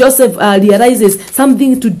Joseph realizes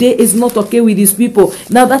something today is not okay with these people.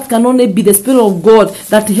 Now that can only be the Spirit of God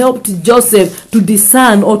that helped Joseph to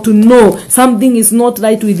discern or to know something is not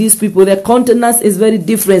right with these people. Their countenance is very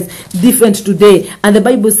different today. And the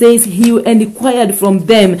Bible says he inquired from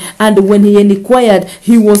them, and when he inquired,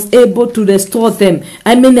 he was able to restore them.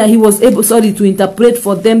 I mean, he was able, to interpret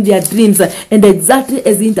for them their dreams, and exactly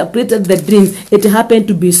as he interpreted the dreams, it happened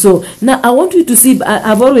to be so. Now I want you to see,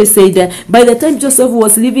 I've always said that by the time Joseph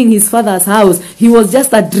was leaving his father's house, he was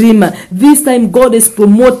just a dreamer. This time God is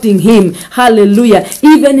promoting him. Hallelujah.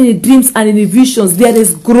 Even in dreams and in visions, there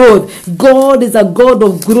is growth. God is a God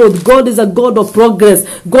of growth. God is a God of progress.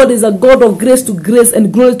 God is a God of grace to grace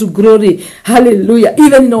and glory to glory. Hallelujah.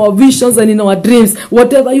 Even in our visions and in our dreams,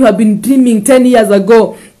 whatever you have been dreaming 10 years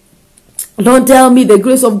ago, don't tell me the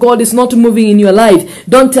grace of God is not moving in your life.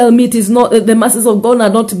 Don't tell me it is not, the mercies of God are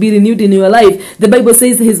not to be renewed in your life. The Bible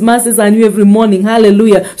says his mercies are new every morning.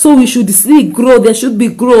 Hallelujah. So we should see growth. There should be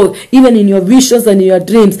growth even in your visions and in your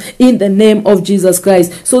dreams, in the name of Jesus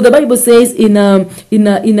Christ. So the Bible says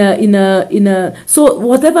so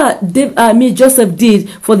whatever Joseph did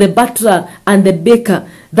for the butler and the baker,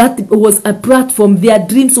 that was a platform. Their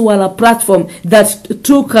dreams were a platform that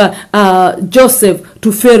took Joseph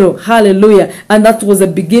to Pharaoh. Hallelujah. And that was the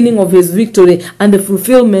beginning of his victory and the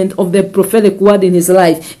fulfillment of the prophetic word in his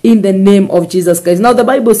life, in the name of Jesus Christ. Now the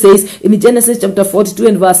Bible says in Genesis chapter 42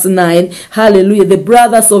 and verse 9, hallelujah, the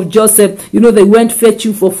brothers of Joseph, they went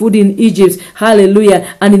fetching for food in Egypt.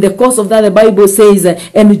 Hallelujah. And in the course of that, the Bible says,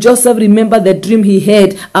 and Joseph remembered the dream he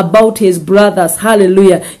had about his brothers.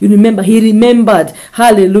 Hallelujah. You remember, he remembered.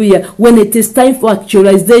 Hallelujah. When it is time for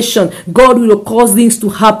actualization, God will cause things to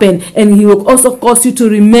happen, and he will also cause you to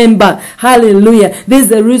remember. Hallelujah. This is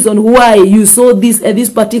the reason why you saw this at this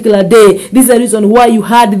particular day. This is the reason why you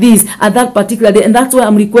had this at that particular day. And that's why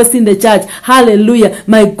I'm requesting the church. Hallelujah.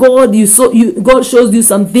 My God, God shows you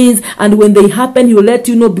some things, and when they happen, he will let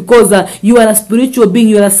you know, because you are a spiritual being.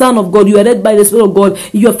 You are a son of God. You are led by the Spirit of God.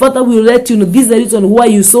 Your Father will let you know. This is the reason why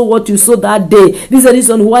you saw what you saw that day. This is the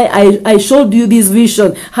reason why I showed you this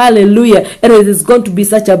vision. Hallelujah. And it is going to be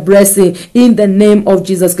such a blessing in the name of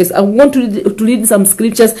Jesus Christ. I want to read some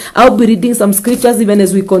scriptures. I'll be reading some scriptures even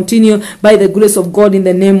as we continue by the grace of God in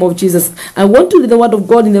the name of Jesus. I want to read the word of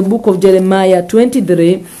God in the book of Jeremiah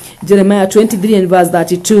 23. Jeremiah 23 and verse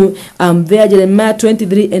 32. There, Jeremiah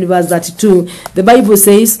 23 and verse 32. The Bible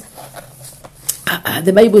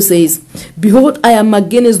says, behold, I am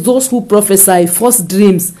against those who prophesy false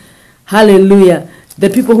dreams. Hallelujah. The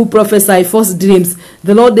people who prophesy false dreams,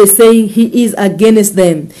 the Lord is saying he is against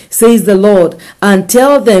them, says the Lord, and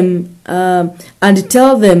tell them, and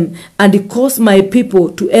cause my people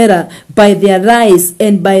to err by their lies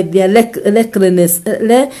and by their recklessness,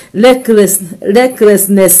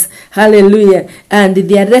 hallelujah, and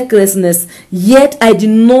their recklessness. Yet I did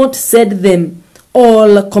not set them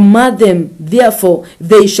all, command them, therefore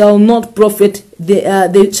they shall not profit.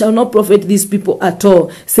 They shall not profit these people at all,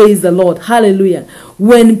 says the Lord. Hallelujah.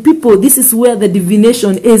 When people, this is where the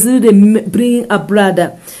divination is really bringing a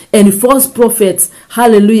brother and false prophets.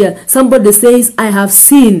 Hallelujah. Somebody says, I have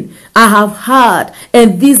seen, I have heard,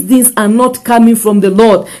 and these things are not coming from the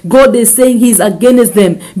Lord. God is saying he is against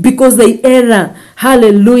them because they err.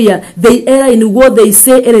 Hallelujah. They err in what they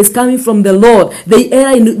say it is coming from the Lord. They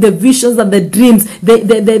err in the visions and the dreams they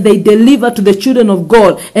deliver to the children of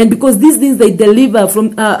God. And because these things they deliver believer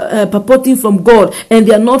from purporting from God and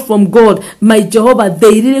they are not from God, my Jehovah,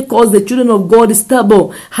 they really cause the children of God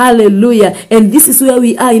stumble. Hallelujah. And this is where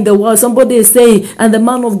we are in the world. Somebody is saying, and the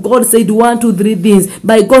man of God said 1, 2, 3 things.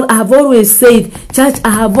 By God, I have always said, church,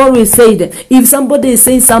 I have always said, if somebody is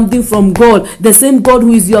saying something from God, the same God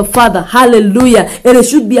who is your Father, hallelujah, and it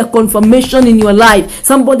should be a confirmation in your life.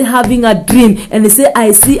 Somebody having a dream and they say,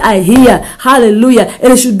 I see, I hear, hallelujah,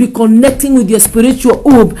 and it should be connecting with your spiritual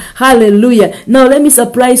orb, hallelujah. Now let me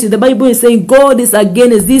surprise you. The Bible is saying God is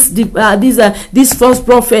against these false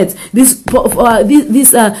prophets, these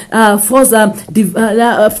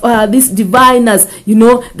diviners, you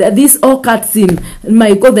know, these occultism,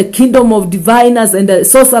 my God, the kingdom of diviners and the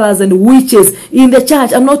sorcerers and witches in the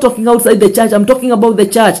church. I'm not talking outside the church, I'm talking about the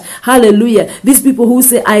church. Hallelujah. These people who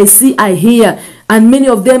say, I see, I hear, and many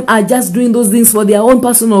of them are just doing those things for their own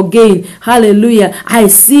personal gain. Hallelujah. I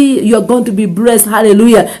see you're going to be blessed.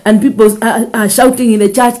 Hallelujah. And people are shouting in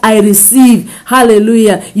the church, I receive.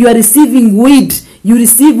 Hallelujah. You are receiving weed. You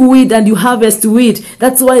receive weed and you harvest weed.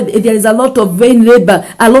 That's why there is a lot of vain labor,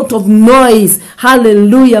 a lot of noise.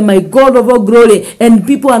 Hallelujah, my God of all glory. And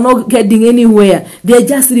people are not getting anywhere. They are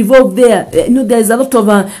just revolved there. You know, there is a lot of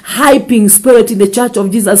hyping spirit in the church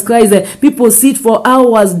of Jesus Christ. People sit for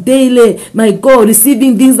hours daily, my God,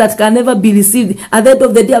 receiving things that can never be received. At the end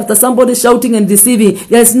of the day, after somebody shouting and deceiving,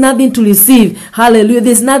 there is nothing to receive. Hallelujah.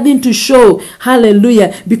 There's nothing to show.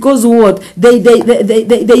 Hallelujah. Because what? They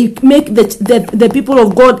make the people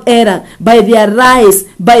of God error by their rise,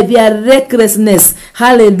 by their recklessness.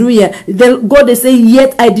 Hallelujah. God is saying,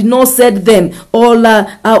 yet I did not set them, or I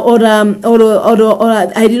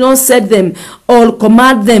did not set them, or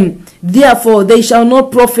command them. Therefore, they shall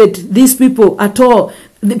not profit these people at all.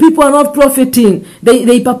 The people are not profiting.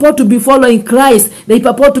 They purport to be following Christ. They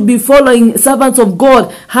purport to be following servants of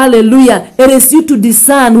God. Hallelujah. It is you to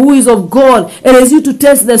discern who is of God. It is you to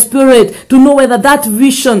test the spirit, to know whether that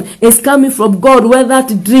vision is coming from God, whether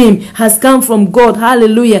that dream has come from God.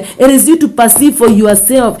 Hallelujah. It is you to perceive for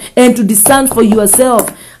yourself and to discern for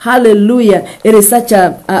yourself. Hallelujah. It is such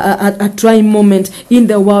a trying moment in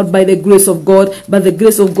the world by the grace of God, but the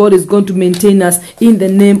grace of God is going to maintain us in the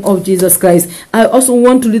name of Jesus Christ. I also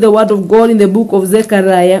want to read the word of God in the book of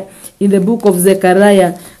Zechariah. In the book of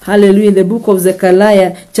Zechariah. Hallelujah. In the book of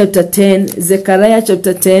Zechariah chapter 10. Zechariah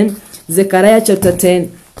chapter 10. Zechariah chapter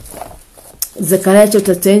 10. Zechariah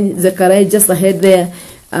chapter 10. Zechariah just ahead there.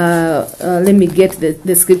 Let me get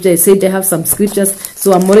the scripture. I said I have some scriptures,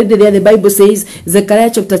 so I'm already there. The Bible says, Zechariah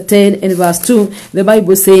chapter 10 and verse 2, the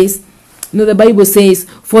Bible says,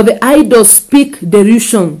 for the idols speak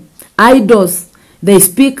derision. Idols, they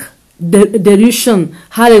speak derision.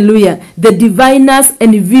 Hallelujah. The diviners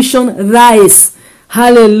and vision rise.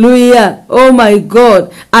 Hallelujah. Oh my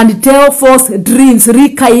God. And tell false dreams.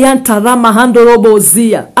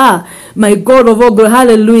 My God of all glory.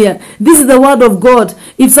 Hallelujah. This is the word of God.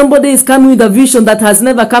 If somebody is coming with a vision that has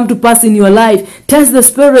never come to pass in your life, test the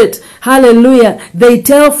spirit. Hallelujah. They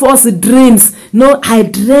tell false dreams. No, I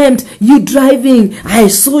dreamt you driving. I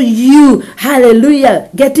saw you. Hallelujah.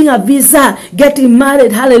 Getting a visa, getting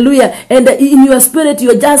married. Hallelujah. And in your spirit,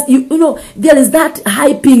 you're just, you know, there is that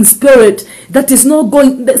hyping spirit that is not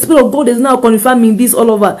going. The Spirit of God is now confirming this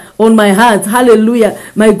all over on my heart. Hallelujah.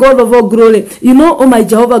 My God of all glory. You know, oh my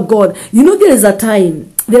Jehovah God. You know, there is a time.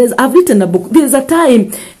 I've written a book. There is a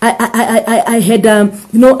time I had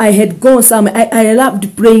I had gone somewhere. I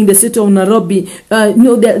loved praying in the city of Nairobi.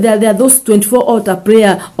 There are those 24 altar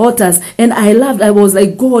prayer altars, and I was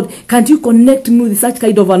like, God, can't you connect me with such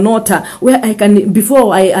kind of an altar where I can,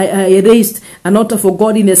 before I raised an altar for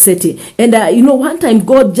God in the city. And one time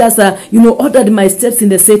God just ordered my steps in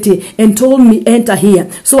the city and told me, enter here.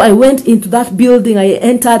 So I went into that building. I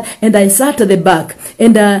entered and I sat at the back.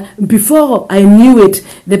 And before I knew it,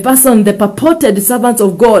 the purported servants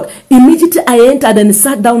of God, immediately I entered and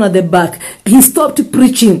sat down at the back. He stopped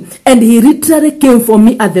preaching and he literally came for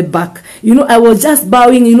me at the back. I was just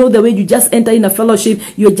bowing, the way you just enter in a fellowship,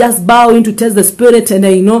 you're just bowing to test the spirit and,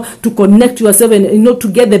 to connect yourself and,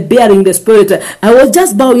 to get the bearing the spirit. I was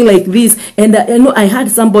just bowing like this, and, I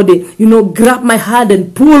had somebody, grab my hand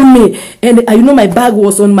and pull me, and, my bag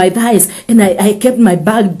was on my thighs, and I kept my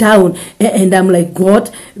bag down, and I'm like,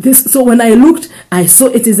 God, this. So when I looked, I saw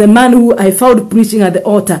it is a man who I found preaching at the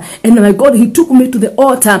altar, and my God, he took me to the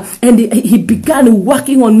altar, and he began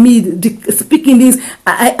working on me, speaking this.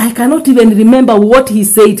 I cannot even remember what he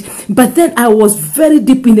said, but then I was very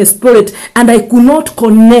deep in the spirit, and I could not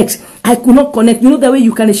connect. I could not connect. You know the way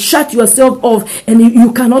you can shut yourself off and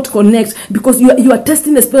you cannot connect because you are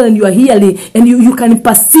testing the spirit and you are hearing and you can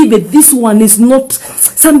perceive it. This one is not,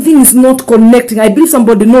 something is not connecting. I believe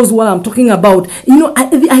somebody knows what I'm talking about. You know,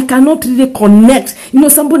 I cannot really connect. You know,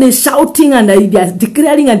 somebody is shouting and they are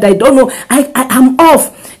declaring and I don't know. I'm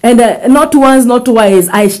off. And not once, not twice.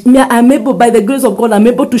 I'm able, by the grace of God, I'm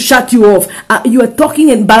able to shut you off. You are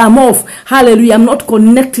talking, but I'm off. Hallelujah. I'm not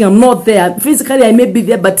connecting. I'm not there. Physically, I may be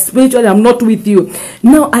there, but spiritually, I'm not with you.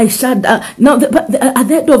 Now, I shut down. Now, at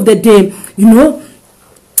the end of the day, you know,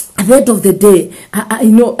 at the end of the day,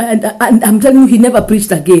 you know, and I'm telling you, he never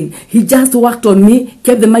preached again. He just worked on me,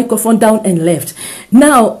 kept the microphone down and left.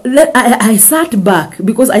 Now, I sat back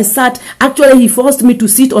because actually he forced me to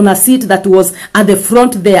sit on a seat that was at the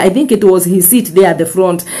front there. I think it was his seat there at the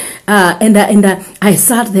front. And I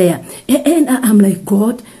sat there. And I'm like,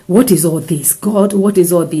 God, what is all this? God, what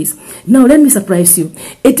is all this? Now, let me surprise you.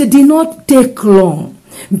 It did not take long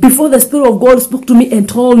before the Spirit of God spoke to me and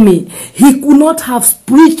told me he could not have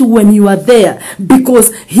preached when you are there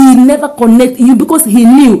because he never connected you, because he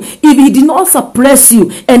knew if he did not suppress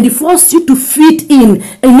you and he forced you to fit in,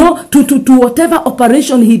 you know, to whatever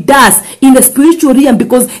operation he does in the spiritual realm,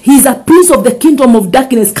 because he's a prince of the kingdom of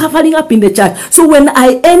darkness covering up in the church. So when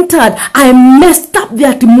I entered, I messed up the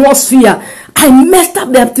atmosphere. I messed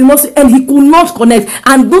up the atmosphere and he could not connect.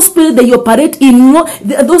 And those spirits they operate in, you know,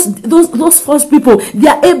 those false people, they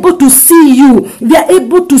are able to see you. They are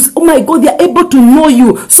able to, oh my God, they are able to know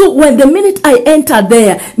you. So when the minute I entered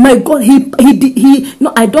there, my God, he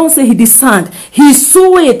no, I don't say he discerned. He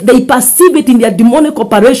saw it. They perceive it in their demonic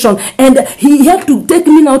operation. And he had to take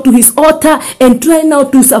me now to his altar and try now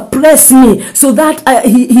to suppress me so that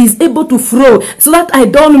he is able to flow, so that I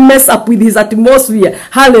don't mess up with his atmosphere.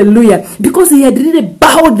 Hallelujah. Because he had really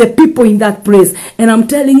bowed the people in that place. And I'm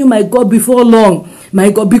telling you, my God, before long, my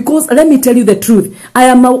God, because let me tell you the truth. I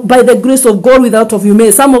am by the grace of God without of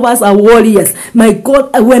humility. Some of us are warriors. My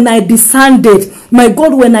God, when I descended, my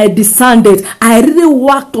God, when I descended, I really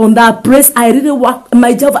worked on that place. I really worked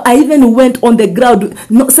my job. I even went on the ground.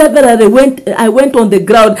 I went on the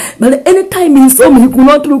ground. But anytime he saw me, he could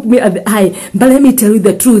not look me at the eye. But let me tell you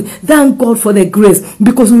the truth. Thank God for the grace,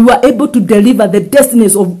 because we were able to deliver the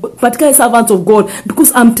destinies of particular servants of God.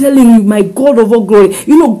 Because I'm telling you, my God of all glory,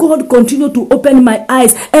 you know, God continued to open my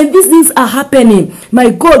eyes, and these things are happening.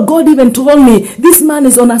 My God, God even told me this man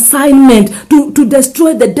is on assignment to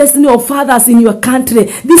destroy the destiny of fathers in your country.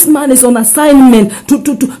 This man is on assignment to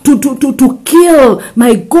kill,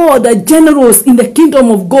 my God, the generals in the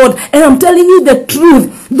kingdom of God. And I'm telling you the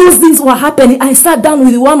truth, those things were happening. I sat down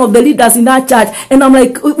with one of the leaders in that church and I'm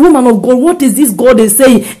like, woman of God, what is this God is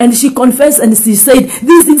saying? And she confessed and she said,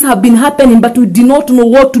 these things have been happening, but we did not know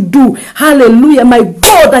what to do. Hallelujah. My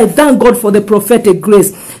God, I thank God for the prophetic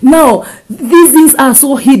grace. Now, these things are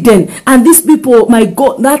so hidden, and these people, my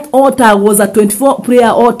God, that altar was a 24 prayer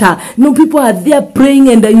altar. You know, people are there praying,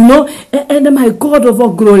 and you know, and my God of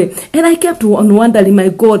all glory. And I kept on wondering, my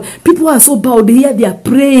God, people are so bowed here, they are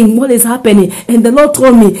praying, what is happening? And the Lord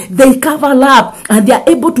told me they cover up and they are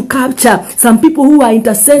able to capture some people who are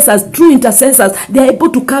intercessors, true intercessors. They are able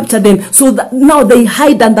to capture them, so that now they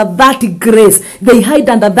hide under that grace. They hide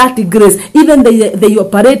under that grace. Even they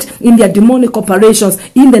operate in their demonic operations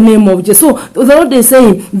in the name of Jesus. So the Lord is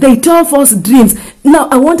saying they tell false dreams. Now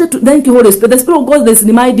I wanted to thank you, Holy Spirit. The Spirit of God is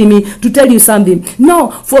reminding me to tell you something.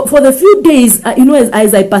 Now for the few days, you know,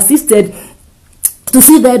 as I persisted to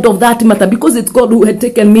see the end of that matter, because it's God who had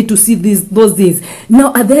taken me to see those things.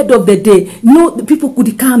 Now at the end of the day, you know, the people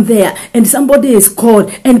could come there and somebody is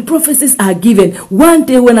called and prophecies are given. One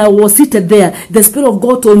day when I was seated there, the Spirit of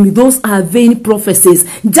God told me those are vain prophecies,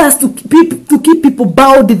 just to keep people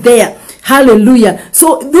bowed there. Hallelujah.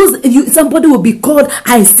 So somebody will be called.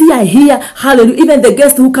 I see, I hear. Hallelujah. Even the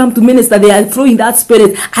guests who come to minister, they are throwing that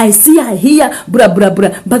spirit. I see, I hear. Blah, blah,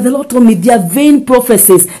 blah. But the Lord told me they are vain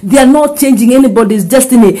prophecies. They are not changing anybody's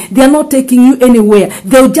destiny. They are not taking you anywhere.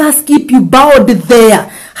 They'll just keep you bowed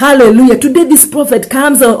there. Hallelujah. Today this prophet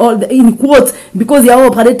comes in quotes because they are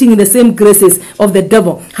operating in the same graces of the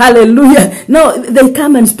devil. Hallelujah. Now they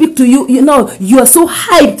come and speak to you. You know, you are so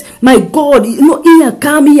hyped. My God, you know, here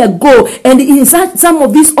come, here go. And in some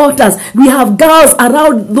of these altars, we have girls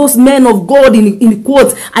around those men of God in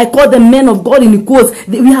quotes. I call them men of God in quotes.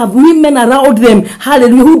 We have women around them.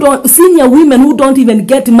 Hallelujah. Senior women who don't even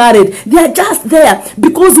get married. They are just there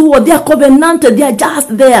because they are covenanted. They are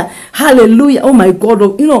just there. Hallelujah. Oh my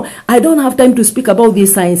God. You know, I don't have time to speak about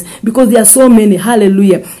these signs because there are so many.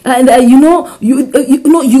 Hallelujah. And you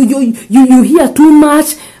hear too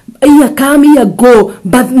much. here come, here go,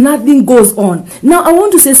 but nothing goes on. Now, I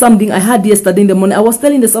want to say something I had yesterday in the morning. I was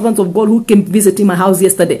telling the servants of God who came visiting my house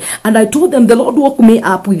yesterday, and I told them the Lord woke me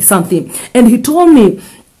up with something, and He told me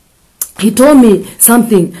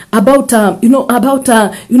something about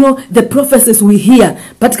the prophecies we hear,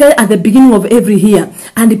 particularly at the beginning of every year,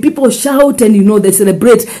 and the people shout and they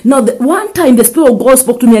celebrate. Now, one time the Spirit of God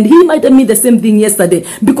spoke to me, and He reminded me the same thing yesterday,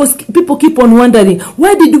 because people keep on wondering,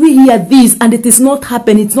 why did we hear this and it is not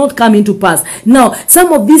happening, it's not coming to pass. Now,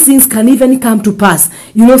 some of these things can even come to pass.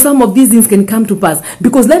 Some of these things can come to pass,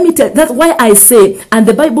 because let me tell you, that's why I say, and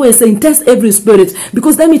the Bible is saying, test every spirit,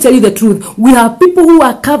 because let me tell you the truth, we have people who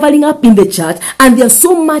are covering up in the church, and they are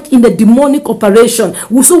so much in the demonic operation.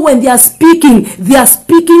 So when they are speaking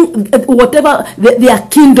whatever their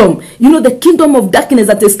kingdom, the kingdom of darkness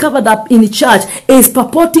that is covered up in the church is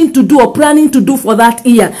purporting to do or planning to do for that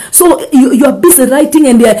year. So you are busy writing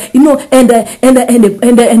and they're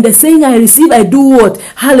saying, I receive, I do what?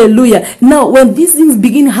 Hallelujah. Now, when these things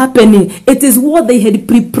begin happening, it is what they had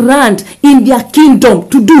pre-planned in their kingdom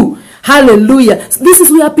to do. Hallelujah. This is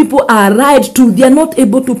where people are arrived to. They are not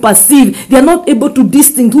able to perceive. They are not able to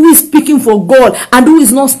distinguish who is speaking for God and who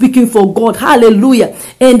is not speaking for God. Hallelujah.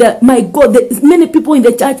 And my God, many people in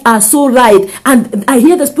the church are so right. And I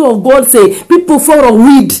hear the Spirit of God say, people follow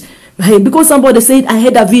weed. Because somebody said, I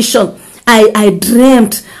had a vision. I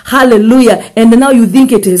dreamt. Hallelujah. And now you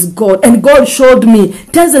think it is God. And God showed me.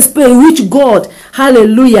 Tells the Spirit, which God?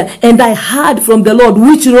 Hallelujah. And I heard from the Lord,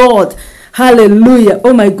 which Lord? Hallelujah.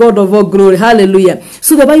 Oh my God of all glory. Hallelujah.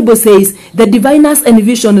 So the Bible says the diviners and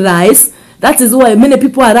vision rise. That is why many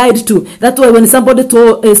people are right to. That's why when somebody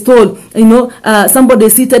is told, somebody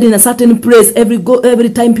is seated in a certain place, every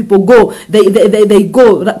time people go, they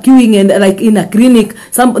go queuing and like in a clinic,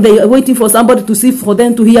 they are waiting for somebody to see for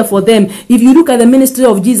them, to hear for them. If you look at the ministry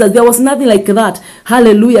of Jesus, there was nothing like that.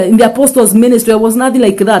 Hallelujah. In the apostles' ministry, there was nothing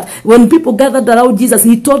like that. When people gathered around Jesus,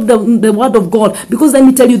 He taught them the word of God. Because let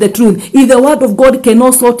me tell you the truth, if the word of God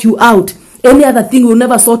cannot sort you out, any other thing will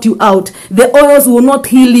never sort you out. The oils will not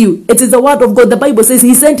heal you. It is the word of God. The Bible says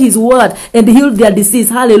He sent His word and healed their disease.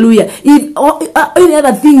 Hallelujah. If any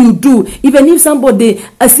other thing you do, even if somebody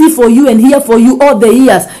see for you and hear for you all the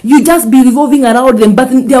years, you just be revolving around them, but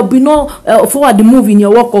there will be no forward move in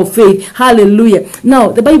your walk of faith. Hallelujah. Now,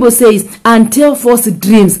 the Bible says, and tell false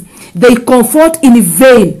dreams. They comfort in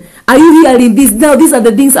vain. Are you hearing this? Now, these are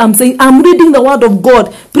the things I'm saying. I'm reading the word of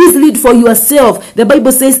God. Please read for yourself. The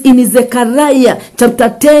Bible says in Zechariah chapter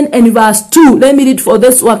 10 and verse 2. Let me read for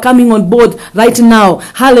those who are coming on board right now.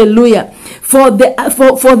 Hallelujah. For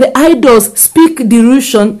the idols speak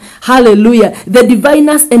derision. Hallelujah. The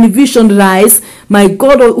diviners and vision rise. My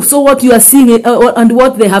God, so what you are seeing and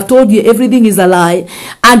what they have told you, everything is a lie.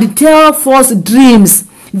 And tell false dreams.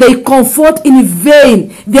 They comfort in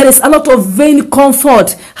vain. There is a lot of vain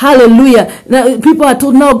comfort. Hallelujah. Now, people are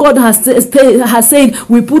told, now God has said,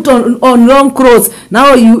 we put on wrong clothes.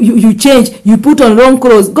 Now you change. You put on wrong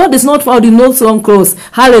clothes. God is not found in those wrong clothes.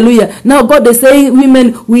 Hallelujah. Now God is saying,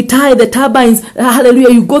 women, we tie the turbines.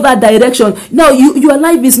 Hallelujah. You go that direction. Now your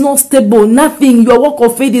life is not stable. Nothing. Your walk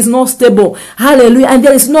of faith is not stable. Hallelujah. And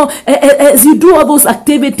there is no, as you do all those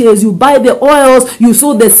activities, you buy the oils, you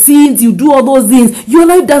sow the seeds, you do all those things, your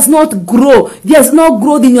life does not grow. There's no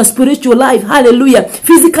growth in your spiritual life. Hallelujah.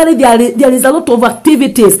 Physically, there is a lot of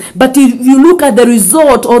activities, but if you look at the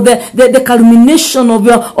result or the culmination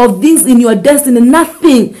of things in your destiny,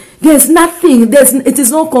 nothing. There's nothing. It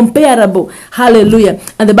is not comparable. Hallelujah.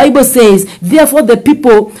 And the Bible says, therefore the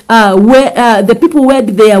people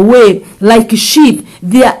went their way like sheep.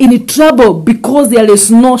 They are in trouble because there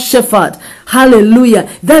is no shepherd. Hallelujah.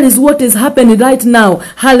 That is what is happening right now.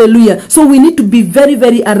 Hallelujah. So we need to be very,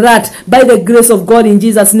 very alert by the grace of God in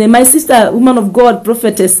Jesus' name. My sister, woman of God,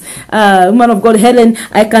 prophetess, woman of God, Helen,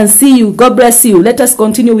 I can see you. God bless you. Let us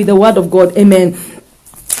continue with the word of God. Amen.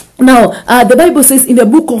 Now, the Bible says in the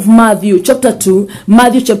book of Matthew chapter 2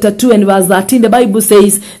 and verse 13, the Bible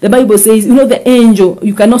says, the angel,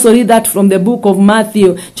 you can also read that from the book of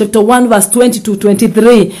Matthew chapter 1 verse 20 to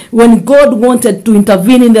 23, when God wanted to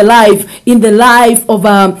intervene in the life of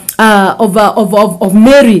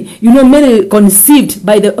Mary. Mary conceived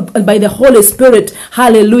by the Holy Spirit.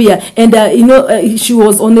 Hallelujah. And she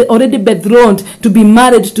was already betrothed to be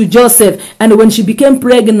married to Joseph, and when she became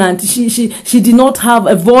pregnant, she did not have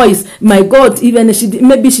a voice. voice. My God, even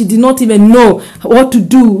maybe she did not even know what to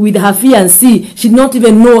do with her fiancé. She did not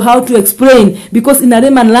even know how to explain, because in a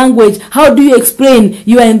Roman language, how do you explain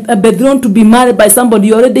you are betrothed to be married by somebody,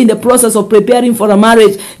 you're already in the process of preparing for a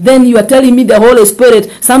marriage, then you are telling me the Holy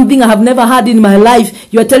Spirit, something I have never had in my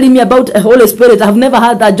life. You are telling me about a Holy Spirit. I have never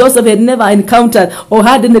had that. Joseph had never encountered or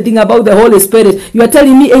heard anything about the Holy Spirit. You are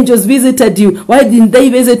telling me angels visited you. Why didn't they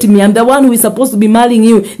visit me? I'm the one who is supposed to be marrying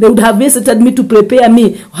you. They would have visited me to prepare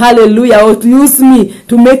me. Hallelujah. Or to use me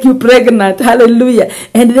to make you pregnant. Hallelujah.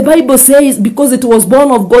 And the Bible says, because it was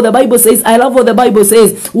born of God, the Bible says, I love what the Bible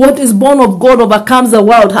says, what is born of God overcomes the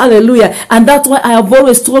world. Hallelujah. And that's why I have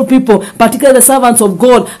always told people, particularly the servants of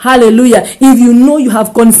God, hallelujah, if you know you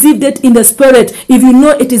have conceived it in the Spirit, if you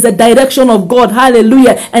know it is the direction of God,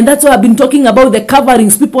 hallelujah. And that's why I've been talking about the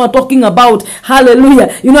coverings people are talking about,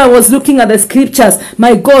 hallelujah. You know, I was looking at the scriptures.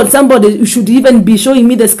 My God, somebody should even be showing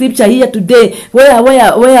me the scripture here today where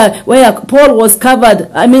Paul was covered.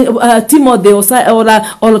 I mean, Timothy or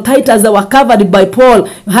Titus, that were covered by Paul.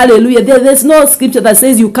 Hallelujah. There's no scripture that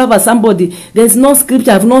says you cover somebody. There's no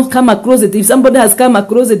scripture. I've not come across it. If somebody has come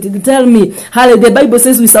across it, tell me. Hallelujah. The Bible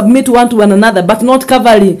says we submit one to one another, but not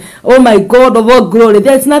covering. Oh my God of all glory.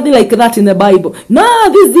 There's nothing like that in the Bible.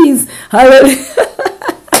 No, these things. Hallelujah.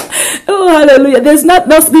 Oh, hallelujah. There's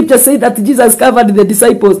no scripture say that Jesus covered the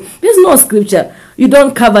disciples. There's no scripture. You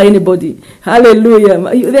don't cover anybody. Hallelujah.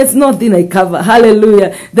 There's nothing I cover.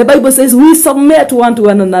 Hallelujah. The Bible says we submit one to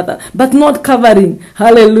one another, but not covering.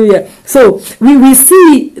 Hallelujah. So we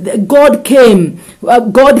see God came.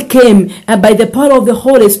 God came by the power of the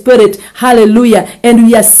Holy Spirit. Hallelujah. And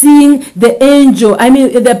we are seeing the angel. I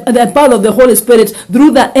mean, the power of the Holy Spirit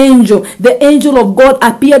through the angel. The angel of God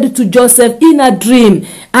appeared to Joseph in a dream.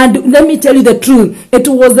 And let me tell you the truth. It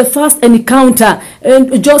was the first encounter.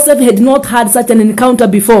 And Joseph had not had such an encounter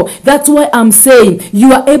before. That's why I'm saying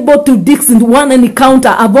you are able to dixon one encounter.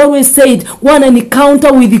 I've always said one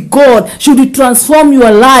encounter with God should transform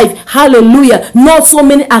your life. Hallelujah. Not so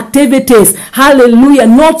many activities. Hallelujah.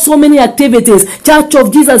 Not so many activities. Church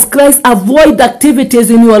of Jesus Christ, avoid activities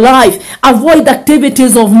in your life. Avoid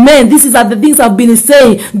activities of men. These are the things I've been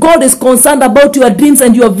saying. God is concerned about your dreams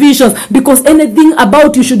and your visions, because anything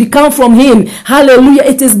about you should come from Him. Hallelujah.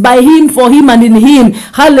 It is by Him, for Him, and in Him.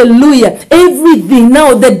 Hallelujah. Everything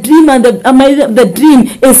now, the dream and the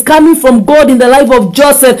dream is coming from God in the life of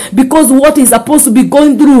Joseph, because what he's supposed to be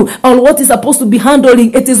going through or what he's supposed to be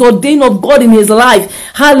handling, it is ordained of God in his life.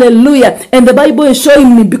 Hallelujah. And the Bible is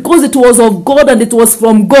showing me, because it was of God and it was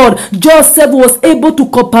from God, Joseph was able to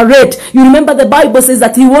cooperate. You remember the Bible says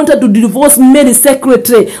that he wanted to divorce Mary's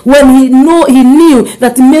secretary when he knew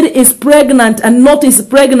that Mary is pregnant and not his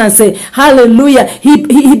pregnancy. Hallelujah.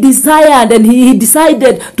 He desired and he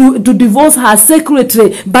decided to divorce her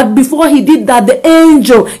secretary. But before he did that, the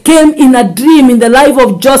angel came in a dream in the life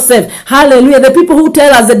of Joseph. Hallelujah. The people who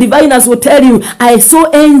tell us, the diviners will tell you, I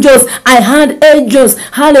saw angels, I heard angels.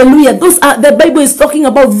 Hallelujah. Those are, the Bible is talking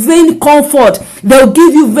about vain comfort. They'll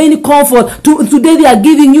give you vain comfort. Today they are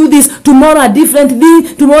giving you this, tomorrow a different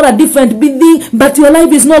thing, tomorrow a different thing, but your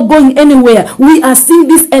life is not going anywhere. We are seeing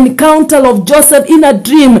this encounter of Joseph in a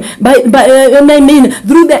dream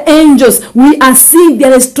through the angels. We are seeing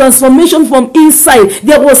there is transformation from inside.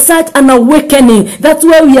 There was such an awakening. That's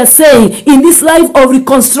why we are saying in this life of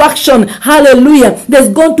reconstruction, hallelujah, there's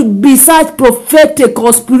going to be such prophetic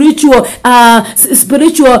or spiritual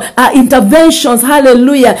interventions.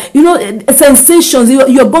 Hallelujah. You know, sensations.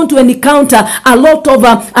 You're going to encounter a lot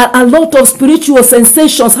of spiritual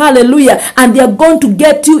sensations. Hallelujah. And they are going to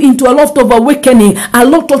get you into a lot of awakening. A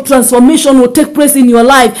lot of transformation will take place in your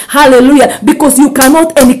life. Hallelujah. Because you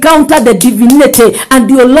cannot encounter the divinity and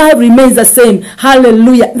your life remains the same.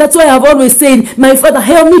 Hallelujah. That's why I've always said, my Father,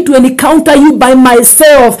 help me to encounter you by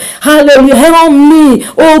myself. Hallelujah. Help me.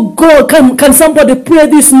 Oh God, can somebody pray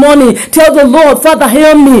this morning? Tell the Lord, Father,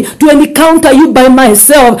 help me to encounter you by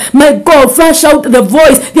myself. My God, flash out the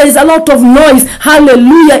voice. There is a lot of noise.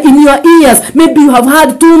 Hallelujah. In your ears. Maybe you have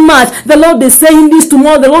heard too much. The Lord is saying this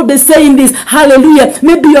tomorrow. The Lord is saying this. Hallelujah.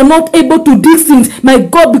 Maybe you're not able to distinct, my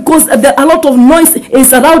God, because a lot of noise is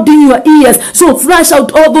surrounding your ears. So flash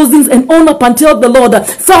out all those things and own up and tell the Lord,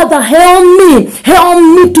 Father, help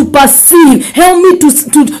me to perceive, help me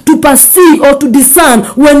to perceive or to discern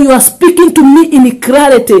when you are speaking to me in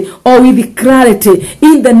clarity or with clarity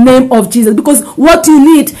in the name of Jesus. Because what you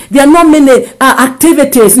need, there are not many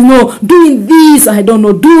activities, doing this, I don't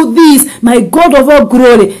know, do this, my God of all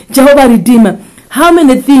glory, Jehovah Redeemer. How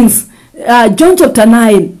many things? John chapter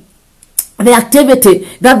 9, the activity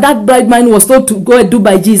that brideman was told to go and do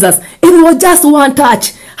by Jesus, it was just one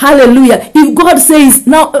touch. Hallelujah. If God says,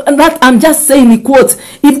 now that I'm just saying in quotes,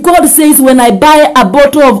 if God says when I buy a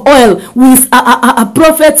bottle of oil with a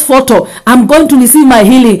prophet's photo, I'm going to receive my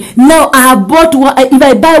healing. Now I have bought one, if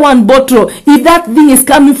I buy one bottle, if that thing is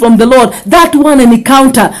coming from the Lord, that one an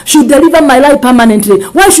encounter should deliver my life permanently.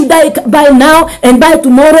 Why should I buy now and buy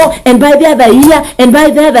tomorrow and buy the other year and buy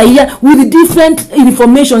the other year with different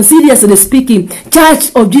information? Seriously speaking,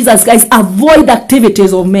 Church of Jesus Christ, avoid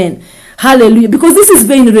activities of men. Hallelujah. Because this is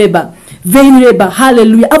vain labor. Vain labor.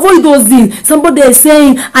 Hallelujah. Avoid those things. Somebody is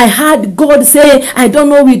saying, I heard God say, I don't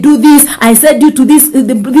know, we do this. I said you to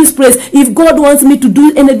this place. If God wants me to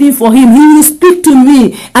do anything for him, he will speak to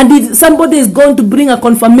me. And if somebody is going to bring a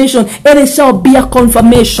confirmation, it shall be a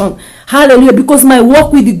confirmation. Hallelujah. Because my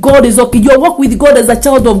walk with God is okay. Your walk with God as a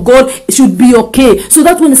child of God should be okay. So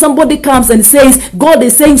that when somebody comes and says, God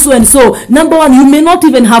is saying so and so, number one, you may not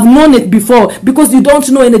even have known it before because you don't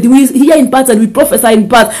know anything. We hear in parts and we prophesy in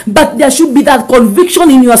parts. But there should be that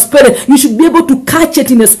conviction in your spirit. You should be able to catch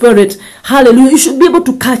it in the spirit. Hallelujah. You should be able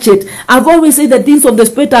to catch it. I've always said that things of the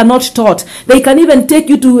spirit are not taught. They can even take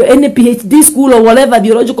you to any PhD school or whatever,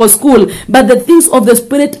 theological school. But the things of the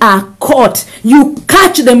spirit are caught. You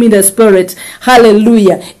catch them in the spirit.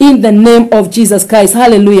 Hallelujah. In the name of Jesus Christ.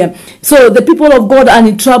 Hallelujah. So the people of God are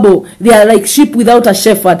in trouble. They are like sheep without a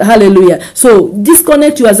shepherd. Hallelujah. So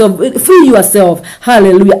disconnect yourself. Free yourself.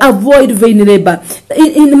 Hallelujah. Avoid vain labor.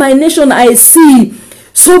 In my nation, I see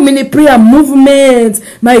so many prayer movements.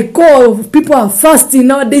 My God, people are fasting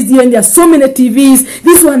nowadays, and there are so many TVs.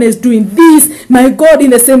 This one is doing this. My God, in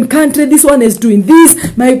the same country, this one is doing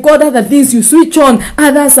this. My God, other things you switch on.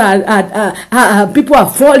 Others are people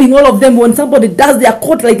are falling. All of them, when somebody does their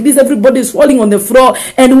coat like this, everybody is falling on the floor.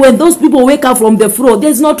 And when those people wake up from the floor,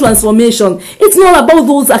 there's no transformation. It's not about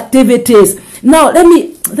those activities. Now,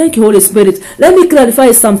 thank you, Holy Spirit. Let me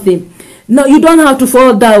clarify something. Now, you don't have to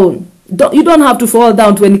fall down. You don't have to fall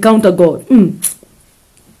down to encounter God.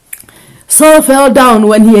 Saul fell down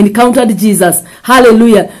when he encountered Jesus.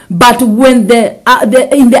 Hallelujah. But when in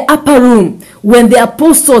the upper room, when the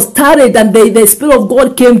apostles tarried and the Spirit of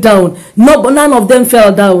God came down, none of them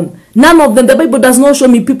fell down. None of them. The Bible does not show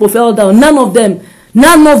me people fell down. None of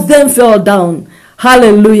them fell down.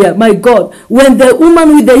 Hallelujah, my God. When the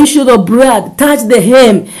woman with the issue of blood touched the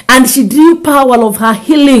hem, and she drew power of her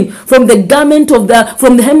healing from the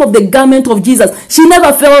hem of the garment of Jesus, she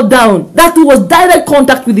never fell down. That was direct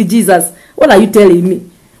contact with Jesus. What are you telling me?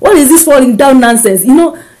 What is this falling down nonsense? You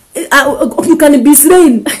know, you can be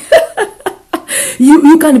slain.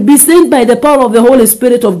 You can be saved by the power of the Holy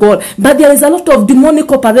Spirit of God. But there is a lot of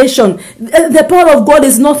demonic operation. The power of God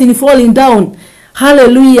is not in falling down.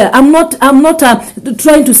 Hallelujah. I'm not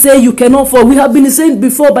trying to say you cannot fall. We have been saved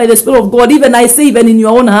before by the Spirit of God. Even I say, even in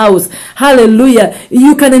your own house. Hallelujah.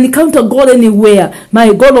 You can encounter God anywhere.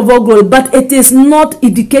 My God of all glory. But it is not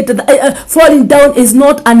indicated. Falling down is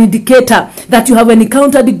not an indicator that you have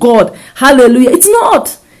encountered God. Hallelujah. It's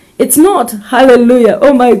not. It's not. Hallelujah.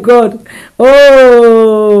 Oh my God.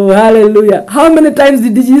 Oh, hallelujah. How many times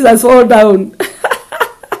did Jesus fall down?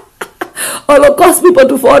 Holocaust people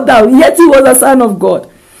to fall down, yet he was a son of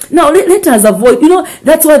God. Now let us avoid,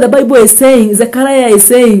 that's why the Bible is saying, Zechariah is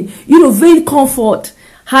saying, vain comfort.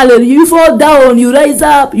 Hallelujah. You fall down, you rise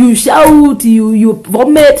up, you shout, you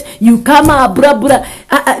vomit, you come up, blah, blah.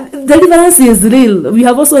 Deliverance is real. We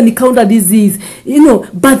have also encountered disease,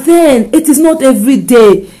 but then it is not every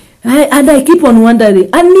day. And I keep on wondering,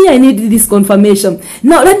 and me, I need this confirmation.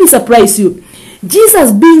 Now let me surprise you.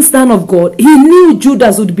 Jesus, being Son of God, he knew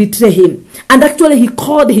Judas would betray him. And actually, he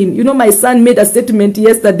called him. My son made a statement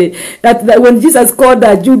yesterday that when Jesus called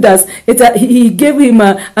Judas, he gave him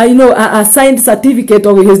a signed certificate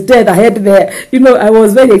of his death ahead there. I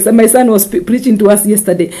was very excited. My son was preaching to us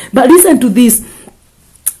yesterday. But listen to this.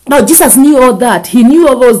 Now, Jesus knew all that. He knew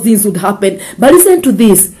all those things would happen. But listen to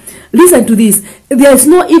this. Listen to this. There is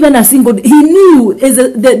not even a single. He knew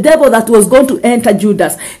the devil that was going to enter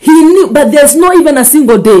Judas. He knew, but there's not even a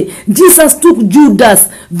single day. Jesus took Judas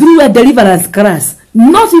through a deliverance class.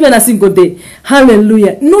 Not even a single day.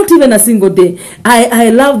 Hallelujah. Not even a single day. I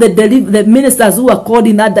love the ministers who are called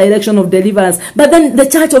in that direction of deliverance. But then the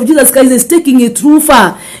Church of Jesus Christ is taking it too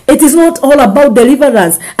far. It is not all about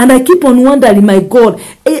deliverance. And I keep on wondering, my God.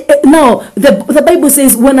 Now, the Bible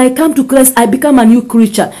says, when I come to Christ, I become a new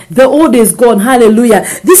creature. The old is gone. Hallelujah.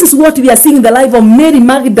 This is what we are seeing in the life of Mary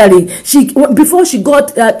Magdalene. Before she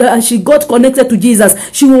got connected to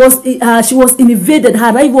Jesus, she was invaded.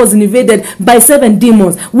 Her life was invaded by 7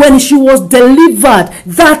 demons. When she was delivered,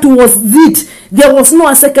 that was it. There was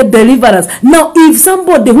no second deliverance. Now, if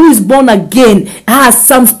somebody who is born again has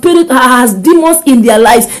some spirit, has demons in their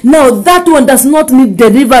lives, now that one does not need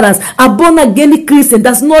deliverance. A born again Christian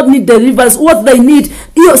does not need deliverance. What they need,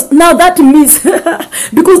 yes, now that means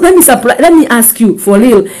because let me ask you for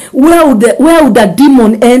real, where would a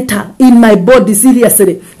demon enter in my body?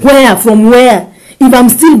 Seriously, where? From where? If I'm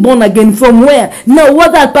still born again, from where? Now,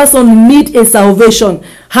 what that person need is salvation.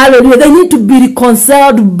 Hallelujah. They need to be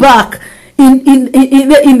reconciled back in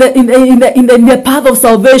the path of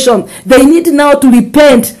salvation. They need now to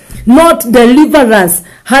repent, not deliverance.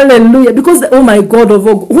 Hallelujah. Because, oh my God,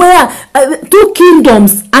 where two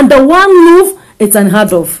kingdoms under one roof, it's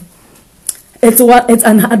unheard of. It's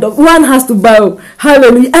unheard of. One has to bow.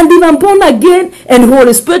 Hallelujah. And if I'm born again and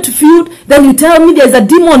Holy Spirit filled, then you tell me there's a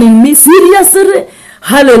demon in me. Seriously?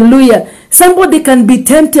 Hallelujah. Somebody can be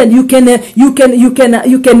tempted. You can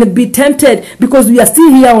be tempted because we are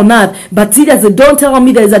still here on earth. But seriously, don't tell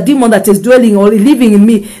me there is a demon that is dwelling or living in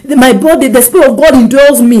me. My body, the Spirit of God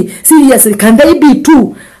indwells me. Seriously, can they be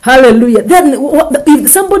two? Hallelujah. Then if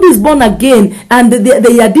somebody is born again and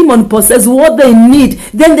they are demon possessed, what they need,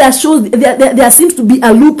 then there seems to be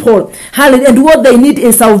a loophole. Hallelujah. And what they need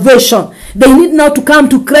is salvation. They need now to come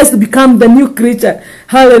to Christ to become the new creature.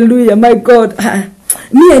 Hallelujah. My God.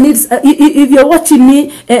 Me, I need, if you're watching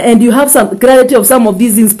me and you have some clarity of some of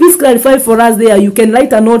these things, please clarify for us there. You can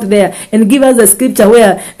write a note there and give us a scripture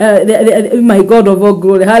where, my God of all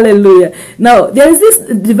glory, hallelujah. Now, there is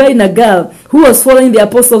this divine girl who was following the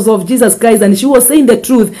apostles of Jesus Christ, and she was saying the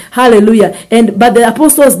truth, hallelujah. But the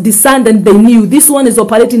apostles discerned and they knew this one is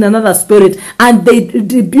operating another spirit, and they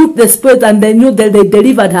rebuked the spirit and they knew that they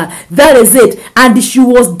delivered her. That is it. And she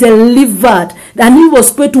was delivered. An evil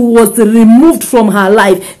spirit was removed from her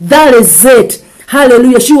life. That is it.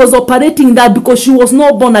 Hallelujah. She was operating that because she was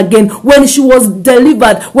not born again. When she was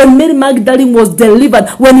delivered, when Mary Magdalene was delivered,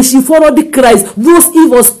 when she followed Christ, those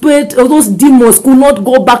evil spirits or those demons could not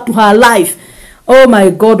go back to her life. Oh my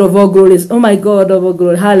God of all glory. Oh my God of all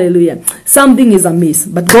glory. Hallelujah. Something is amiss,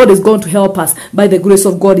 but God is going to help us by the grace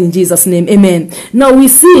of God in Jesus' name. Amen. Now we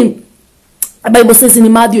see, the Bible says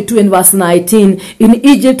in Matthew 2 and verse 19, in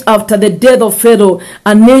Egypt after the death of Pharaoh,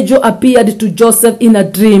 an angel appeared to Joseph in a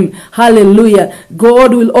dream. Hallelujah.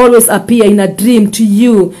 God will always appear in a dream to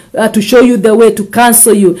you to show you the way, to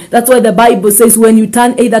counsel you. That's why the Bible says when you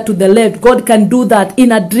turn either to the left, God can do that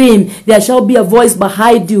in a dream. There shall be a voice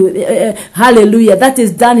behind you. Hallelujah. That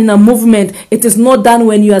is done in a movement. It is not done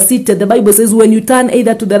when you are seated. The Bible says when you turn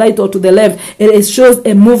either to the right or to the left, it shows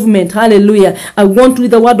a movement. Hallelujah. I want to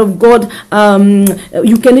read the word of God.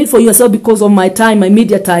 You can read for yourself because of my time, my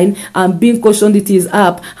media time. I'm being cautioned it is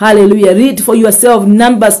up. Hallelujah. Read for yourself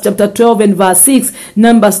Numbers chapter 12 and verse 6.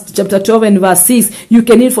 Numbers chapter 12 and verse 6. You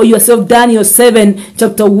can read for yourself Daniel 7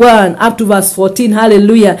 chapter 1 up to verse 14.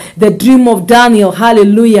 Hallelujah. The dream of Daniel.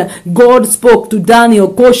 Hallelujah. God spoke to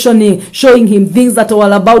Daniel, cautioning, showing him things that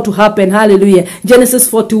were about to happen. Hallelujah. Genesis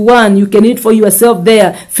 41. You can read for yourself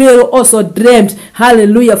there. Pharaoh also dreamt.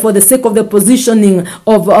 Hallelujah. For the sake of the positioning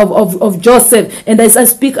of Joseph. And as I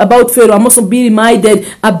speak about Pharaoh, I'm also being reminded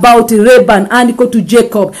about Reuben and equal to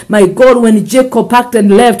Jacob. My God, when Jacob packed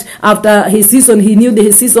and left after his season, he knew that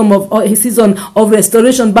his season of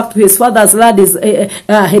restoration back to his father's land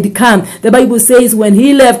had come. The Bible says when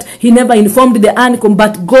he left, he never informed the Anicom,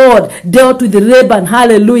 but God dealt with Reuben.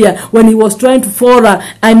 Hallelujah. When he was trying to follow,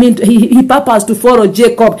 he purposed to follow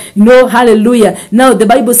Jacob. Hallelujah. Now the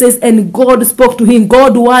Bible says, and God spoke to him.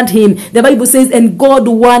 God warned him. The Bible says, and God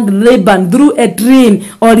warned Reuben through a dream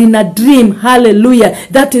or in a dream. Hallelujah.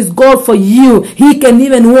 That is God for you. He can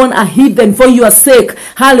even warn a heathen for your sake.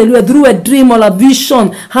 Hallelujah. Through a dream or a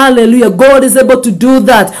vision. Hallelujah. God is able to do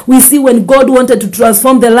that. We see when God wanted to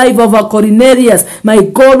transform the life of our Cornelius, my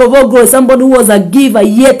God of all glory, somebody who was a giver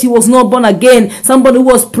yet he was not born again, somebody who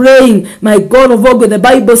was praying, my God of all glory. The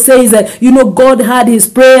Bible says that God heard his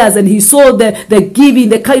prayers and he saw the giving,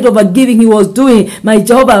 the kind of a giving he was doing. My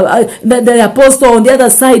Jehovah, the apostle on the other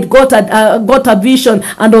side got a vision,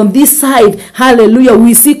 and on this side, hallelujah,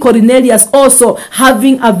 we see Cornelius also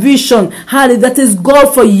having a vision. Hallelujah. That is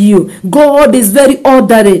God for you. God is very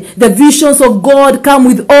orderly. The visions of God come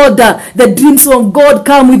with order. The dreams of God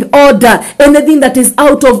come with order. Anything that is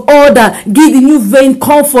out of order, giving you vain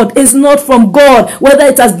comfort, is not from God. Whether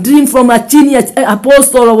it's a dream from a senior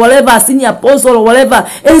apostle or whatever, a senior apostle or whatever,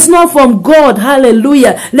 it is not from God.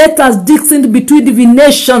 Hallelujah. Let us distinguish between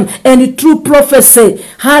divination and true prophecy.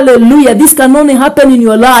 Hallelujah. Hallelujah. This can only happen in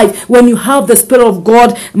your life when you have the Spirit of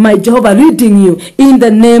God, my Jehovah, leading you in the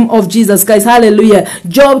name of Jesus Christ. Hallelujah.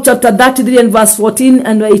 Job chapter 33 and verse 14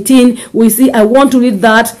 and 18. We see, I want to read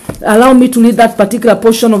that. Allow me to read that particular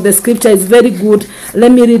portion of the scripture. It's very good.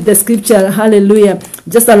 Let me read the scripture. Hallelujah.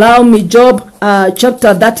 Just allow me. Job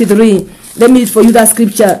chapter 33. Let me read for you that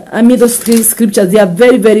scripture. I mean, those three scriptures, they are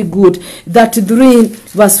very, very good. 33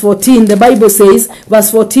 verse 14. The Bible says,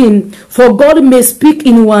 verse 14, for God may speak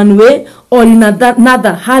in one way or in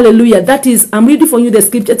another. Hallelujah. That is, I'm reading for you the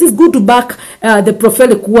scripture. It is good to back the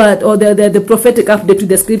prophetic word or the prophetic update to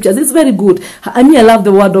the scriptures. It's very good. I mean, I love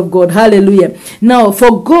the word of God. Hallelujah. Now,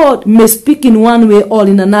 for God may speak in one way or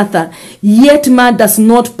in another, yet man does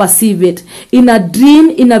not perceive it. In a dream,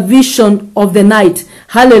 in a vision of the night.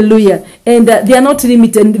 Hallelujah. And they are not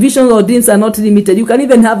limited. Visions or dreams are not limited. You can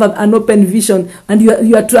even have an open vision and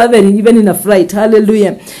you are traveling even in a flight.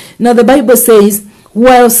 Hallelujah. Now the Bible says,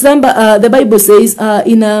 while slumber, the Bible says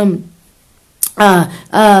the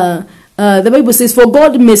Bible says, for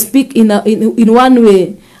God may speak in one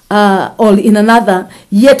way or in another,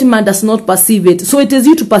 yet man does not perceive it. So it is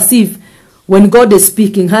you to perceive when God is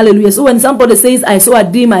speaking. Hallelujah. So when somebody says, I saw a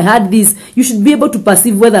dream, I had this, you should be able to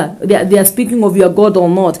perceive whether they are speaking of your God or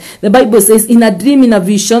not. The Bible says, in a dream, in a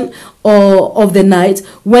vision or of the night,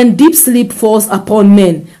 when deep sleep falls upon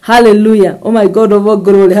men. Hallelujah. Oh my God of all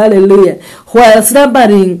glory. Hallelujah. While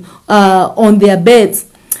slumbering on their beds,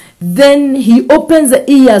 then he opens the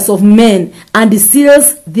ears of men and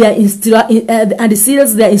seals their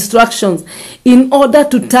instructions in order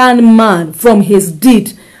to turn man from his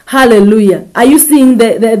deed. Hallelujah. Are you seeing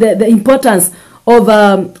the importance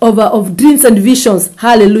of dreams and visions?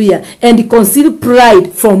 Hallelujah. And conceal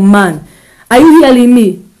pride from man. Are you hearing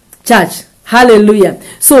me, church? Hallelujah.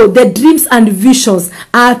 So the dreams and visions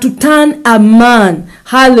are to turn a man.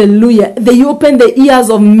 Hallelujah. They open the ears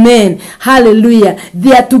of men. Hallelujah.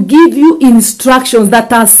 They are to give you instructions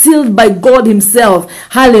that are sealed by God himself.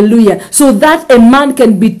 Hallelujah. So that a man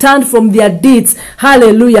can be turned from their deeds.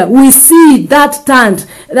 Hallelujah. We see that turned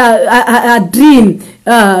a dream.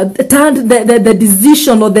 Turned the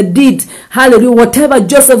decision or the deed. Hallelujah. Whatever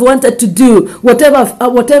Joseph wanted to do, whatever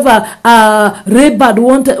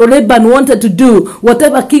Laban wanted to do,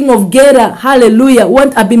 whatever king of Gera, hallelujah,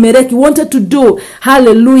 Abimelech wanted to do,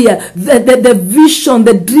 hallelujah, the vision,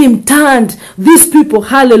 the dream turned these people,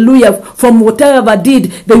 hallelujah, from whatever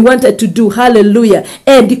deed they wanted to do, hallelujah,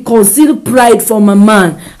 and concealed pride from a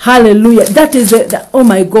man, hallelujah. That is oh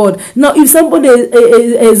my God. Now if somebody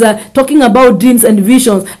is talking about dreams and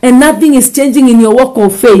visions and nothing is changing in your walk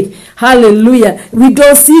of faith, hallelujah, we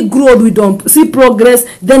don't see growth, we don't see progress,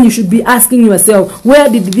 then you should be asking yourself, where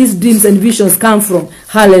did these dreams and visions come from?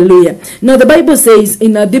 Hallelujah. Now the Bible says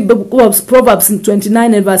in the book of Proverbs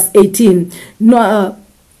 29 and verse 18, now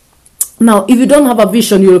if you don't have a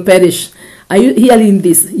vision, you will perish. Are you hearing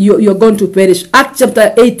this? You're going to perish. Acts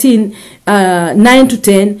chapter 18, 9 to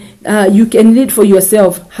 10. You can read for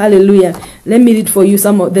yourself. Hallelujah. Let me read for you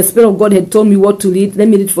some of the Spirit of God had told me what to read. Let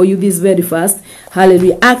me read for you this very fast.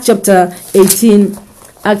 Hallelujah. Acts chapter 18,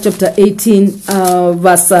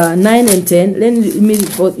 verse 9 and 10. Let me read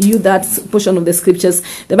for you that portion of the scriptures.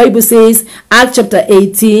 The Bible says, Acts chapter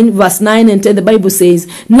 18, verse 9 and 10. The Bible says,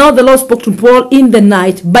 now the Lord spoke to Paul in the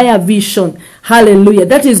night by a vision. Hallelujah.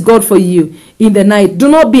 That is God for you in the night. Do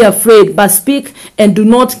not be afraid, but speak and do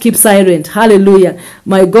not keep silent. Hallelujah.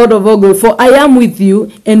 My God of all glory, for I am with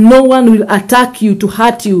you, and no one will attack you to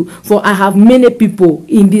hurt you, for I have many people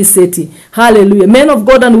in this city. Hallelujah. Men of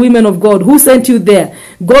God and women of God, who sent you there?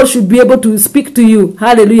 God should be able to speak to you.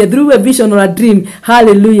 Hallelujah. Through a vision or a dream.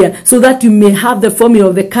 Hallelujah. So that you may have the formula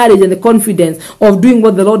of the courage and the confidence of doing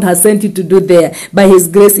what the Lord has sent you to do there by his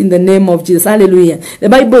grace in the name of Jesus. Hallelujah. The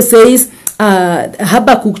Bible says,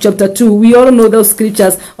 Habakkuk chapter 2. We all know those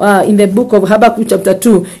scriptures in the book of Habakkuk chapter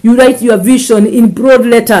 2. You write your vision in broad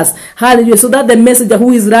letters. Hallelujah. So that the messenger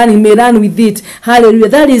who is running may run with it. Hallelujah.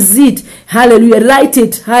 That is it. Hallelujah. Write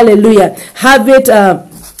it. Hallelujah. Have it.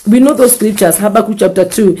 We know those scriptures. Habakkuk chapter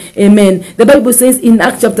 2. Amen. The Bible says in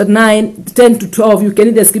Acts chapter 9, 10 to 12. You can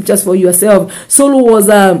read the scriptures for yourself. Saul was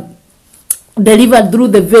delivered through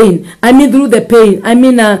the through the pain.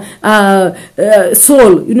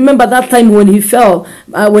 Saul, you remember that time when he fell,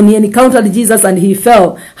 when he encountered Jesus and he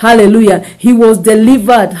fell, hallelujah, he was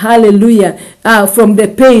delivered, hallelujah, from the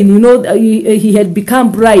pain. You know, he had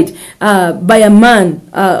become bright by a man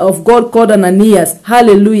of God called Ananias,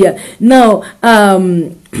 hallelujah. Now,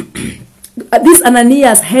 this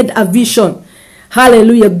Ananias had a vision.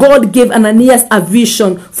 Hallelujah. God gave Ananias a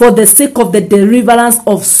vision for the sake of the deliverance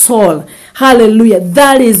of Saul. Hallelujah.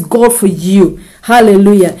 That is God for you.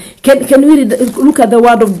 Hallelujah. Can we look at the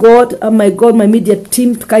word of God? Oh my God, my media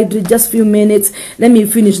team, kindly just a few minutes. Let me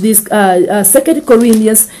finish this. 2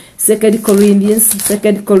 Corinthians chapter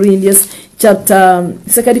 12. 2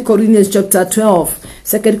 Corinthians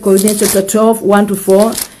chapter 12, 1 to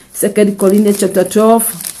 4. 2 Corinthians chapter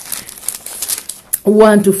 12.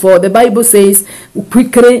 1 to 4. The Bible says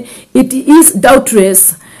quickly, it is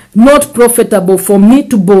doubtless not profitable for me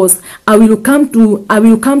to boast. I will come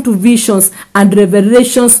to visions and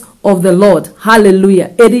revelations of the Lord.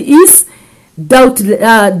 Hallelujah. It is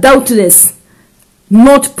doubtless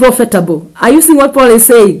not profitable. Are you seeing what Paul is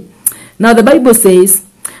saying? Now the Bible says,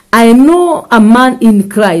 I know a man in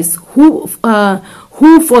Christ who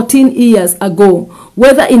 14 years ago,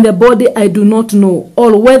 whether in the body I do not know,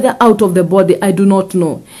 or whether out of the body I do not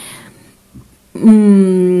know.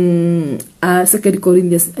 2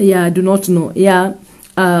 Corinthians, I do not know.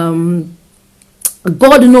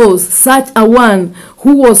 God knows such a one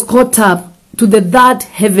who was caught up to the third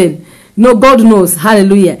heaven. No, God knows.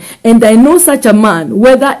 Hallelujah. And I know such a man,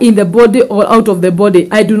 whether in the body or out of the body,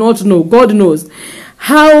 I do not know. God knows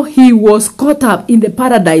how he was caught up in the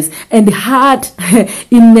paradise and had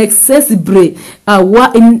inaccessible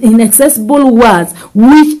words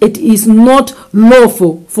which it is not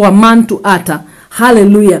lawful for a man to utter.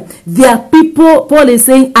 Hallelujah. There are people, Paul is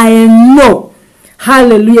saying, I know.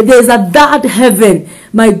 Hallelujah. There is a third heaven.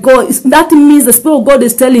 My God, that means the Spirit of God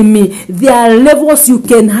is telling me there are levels you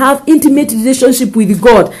can have intimate relationship with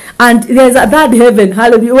God, and there is a third heaven.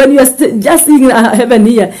 Hallelujah. When you are just seeing heaven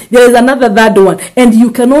here, there is another third one, and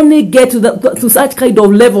you can only get to such kind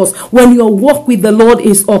of levels when your walk with the Lord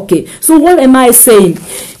is okay. So what am I saying?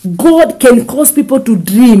 God can cause people to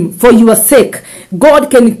dream for your sake. God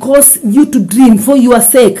can cause you to dream for your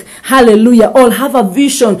sake. Hallelujah. Or have a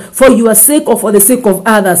vision for your sake or for the sake of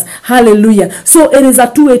others. Hallelujah. So it is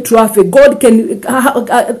a two-way traffic. God can,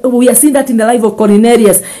 we are seeing that in the life of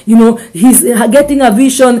Cornelius. You know, he's getting a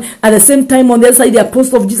vision. At the same time, on the other side, the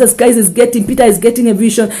apostle of Jesus Christ is getting, Peter is getting a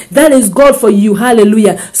vision. That is God for you.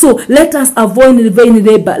 Hallelujah. So let us avoid vain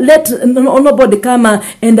labor. Let nobody come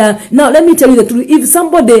and now let me tell you the truth. If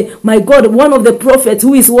somebody, my God, one of the prophets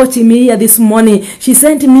who is watching me here this morning, she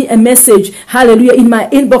sent me a message, hallelujah, in my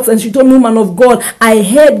inbox, and she told me, woman of God, I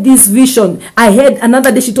had this vision. I had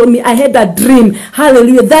another day, she told me, I had a dream.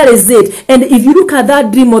 Hallelujah, that is it. And if you look at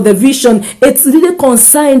that dream or the vision, it's really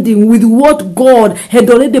coinciding with what God had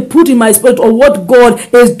already put in my spirit or what God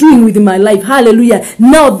is doing with my life. Hallelujah.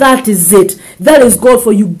 Now that is it. That is God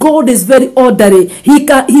for you. God is very orderly. He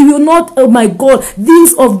will not, oh my God,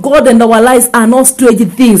 things of God and our lives are not strange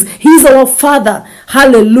things. He is our Father.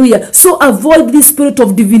 Hallelujah. So avoid this spirit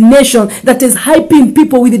of divination that is hyping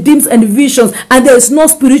people with dreams and visions, and there is no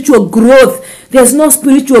spiritual growth. There's no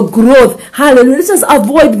spiritual growth. Hallelujah. Let's just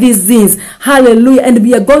avoid these things. Hallelujah. And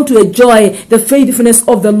we are going to enjoy the faithfulness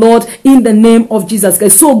of the Lord in the name of Jesus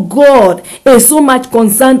Christ. So God is so much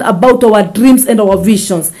concerned about our dreams and our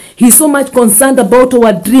visions. He's so much concerned about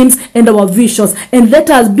our dreams and our visions. And let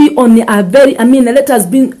us be on let us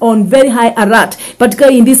be on very high alert,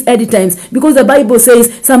 particularly in these early times. Because the Bible says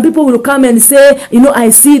some people will come and say,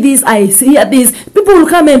 I see this, I hear this. People will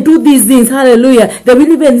come and do these things. Hallelujah. They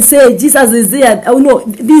will even say Jesus is there.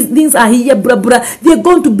 These things are here, blah, blah. They're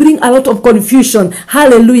going to bring a lot of confusion.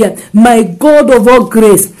 Hallelujah. My God of all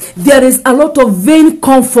grace, there is a lot of vain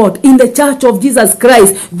comfort in the church of Jesus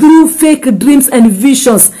Christ through fake dreams and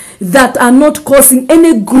visions that are not causing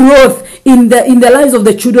any growth in the lives of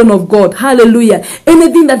the children of God. Hallelujah.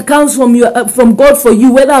 Anything that comes from God for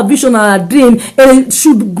you, whether a vision or a dream, it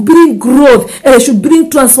should bring growth, and it should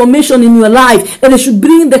bring transformation in your life, and it should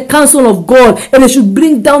bring the counsel of God, and it should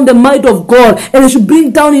bring down the might of God, and it should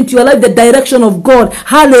bring down into your life the direction of God.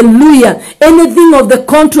 Hallelujah. Anything of the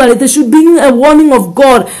contrary, it should bring a warning of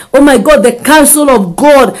God. Oh my God, the counsel of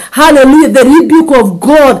God. Hallelujah. The rebuke of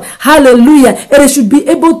God. Hallelujah. And it should be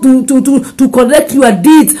able to correct your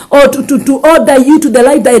deeds, or to order you to the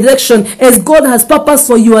right direction as God has purpose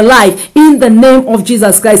for your life in the name of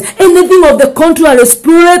Jesus Christ. Anything of the contrary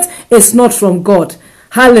spirit is not from God.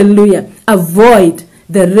 Hallelujah. Avoid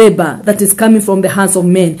the labor that is coming from the hands of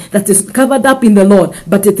men, that is covered up in the Lord,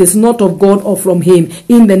 but it is not of God or from him,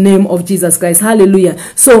 in the name of Jesus Christ. Hallelujah.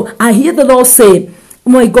 So I hear the Lord say, oh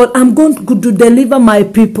my God, I'm going to deliver my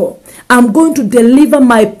people. I'm going to deliver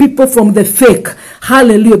my people from the fake.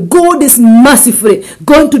 Hallelujah. God is mercifully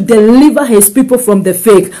going to deliver his people from the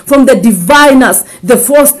fake, from the diviners, the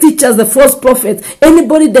false teachers, the false prophets,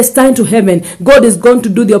 anybody destined to heaven. God is going to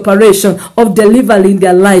do the operation of delivering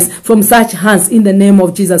their lives from such hands in the name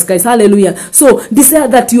of Jesus Christ. Hallelujah. So desire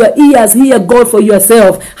that your ears hear God for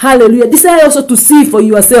yourself. Hallelujah. Desire also to see for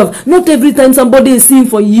yourself. Not every time somebody is seeing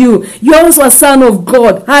for you. You are also a son of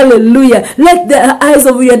God. Hallelujah. Let the eyes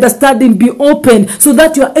of your understanding be opened so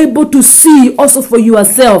that you are able to see also for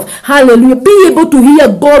yourself. Hallelujah. Be able to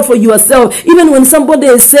hear God for yourself. Even when somebody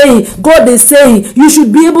is saying, God is saying, you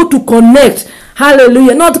should be able to connect.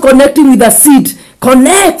 Hallelujah. Not connecting with a seed.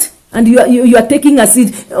 Connect. And you are taking a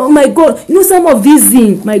seed. Oh my God. You know some of these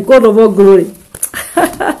things. My God of all glory.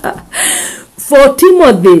 For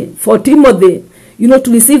Timothy, you know,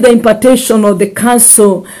 to receive the impartation of the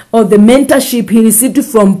counsel or the mentorship he received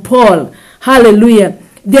from Paul. Hallelujah.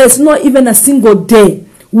 There's not even a single day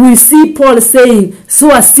we see Paul saying,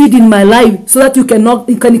 sow a seed in my life so that you can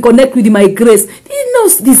connect with my grace. He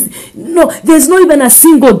knows this. No, there's not even a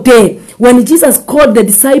single day when Jesus called the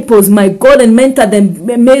disciples, my God, and mentored them,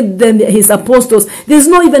 made them his apostles. There's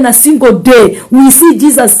not even a single day we see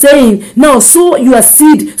Jesus saying, now sow your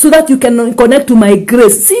seed so that you can connect to my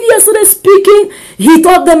grace. Seriously speaking, he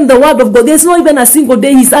taught them the word of God. There's not even a single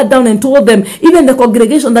day he sat down and told them, even the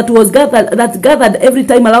congregation that was gathered every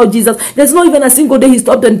time around Jesus, there's not even a single day he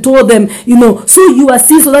stopped and told them, you know, sow your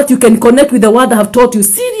seed so that you can connect with the word I have taught you.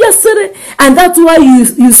 Seriously. And that's why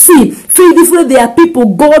you see, faithfully there are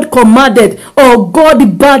people God commanded or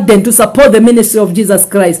God burdened to support the ministry of Jesus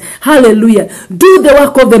Christ. Hallelujah. Do the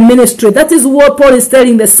work of the ministry. That is what Paul is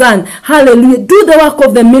telling the son. Hallelujah. Do the work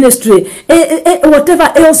of the ministry.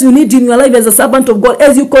 Whatever else you need in your life as a servant of God,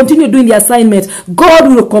 as you continue doing the assignment,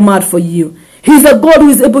 God will command for you. He's a God who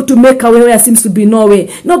is able to make a way where there seems to be no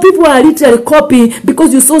way. Now people are literally copying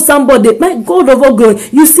because you saw somebody. My God of all glory,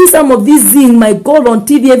 you see some of these things, my God, on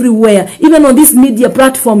TV everywhere, even on these media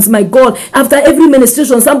platforms, my God. After every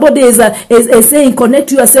ministration, somebody is saying,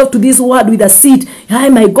 connect yourself to this word with a seed. Hi,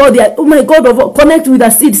 my God, oh my God, connect with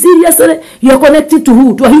a seed. Seriously, you are connected to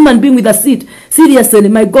who? To a human being with a seed. Seriously,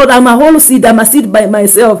 my God, I'm a whole seed. I'm a seed by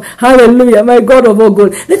myself. Hallelujah, my God of all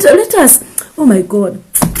glory. Let us, oh my God.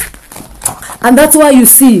 And that's why you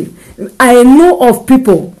see, I know of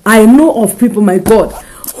people, my God,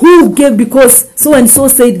 who gave because so and so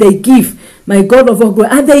said they give, my God of all glory,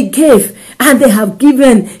 and they gave, and they have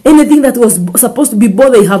given anything that was supposed to be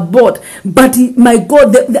bought, they have bought. But my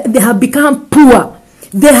God, they have become poor.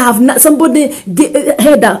 They have not, somebody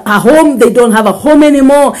had a home, they don't have a home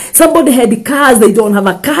anymore. Somebody had cars, they don't have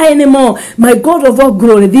a car anymore. My God of all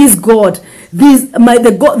glory, this God,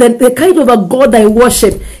 the kind of a God I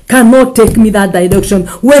worship cannot take me that direction.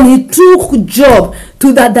 When he took Job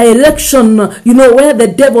to that direction, you know, where the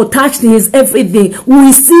devil touched his everything,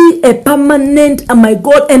 we see a permanent, my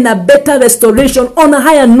God, and a better restoration on a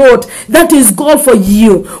higher note. That is God for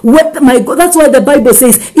you. My God, that's why the Bible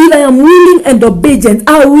says, if I am willing and obedient,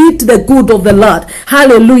 I will eat the good of the Lord.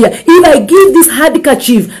 Hallelujah. If I give this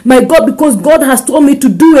handkerchief, my God, because God has told me to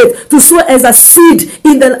do it, to sow as a seed,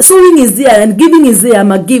 in the sowing is there and giving is there,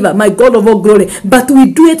 I'm a giver, my God of all glory. But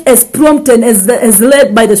we do it as prompted, as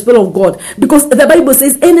led by the Spirit of God. Because the Bible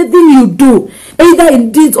says anything you do, either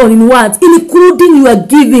in deeds or in words, including your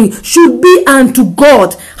giving, should be unto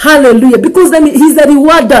God. Hallelujah. Because then he's the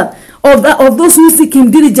rewarder of those who seek him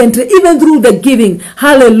diligently, even through the giving.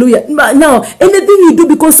 Hallelujah. Now, anything you do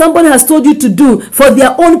because somebody has told you to do for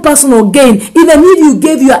their own personal gain, even if you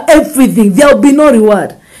gave your everything, there will be no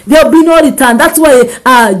reward. There will be no return. That's why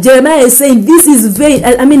Jeremiah is saying this is vain.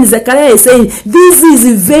 Zechariah is saying this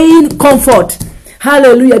is vain comfort.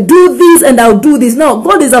 Hallelujah. Do this and I'll do this. Now,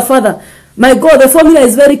 God is a father. My God, the formula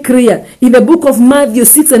is very clear. In the book of Matthew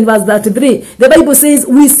 6 and verse 33, the Bible says,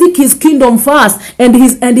 we seek his kingdom first and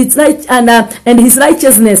his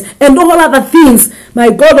righteousness and all other things.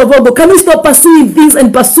 My God of all, can we stop pursuing things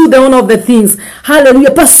and pursue the honor of the things?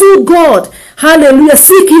 Hallelujah. Pursue God. Hallelujah.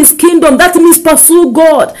 Seek his kingdom. That means pursue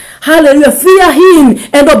God. Hallelujah. Fear him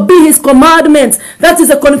and obey his commandments. That is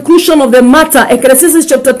the conclusion of the matter. Ecclesiastes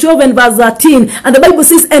chapter 12 and verse 13. And the Bible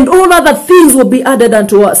says, and all other things will be added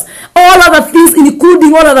unto us. All other things,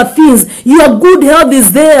 including all other things. Your good health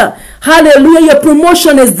is there. Hallelujah. Your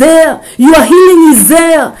promotion is there. Your healing is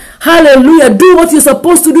there. Hallelujah. Do what you're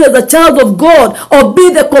supposed to do as a child of God.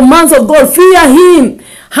 Obey the commands of God. Fear him.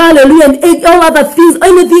 Hallelujah. And all other things,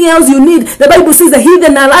 anything else you need. The Bible says the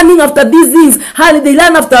heathen are running after these things. Hallelujah. They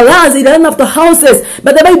run after lands, they run after houses.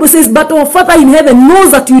 But the Bible says, but our Father in heaven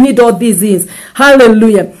knows that you need all these things.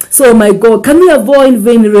 Hallelujah. So my God, can we avoid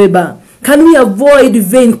vain labor? Can we avoid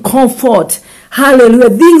vain comfort? Hallelujah.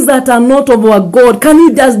 Things that are not of our God, can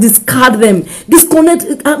you just discard them?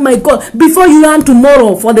 Disconnect, my God. Before you run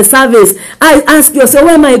tomorrow for the service, I ask yourself,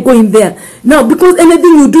 why am I going there? Now, because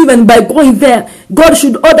anything you do, even by going there, God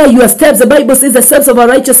should order your steps. The Bible says the steps of a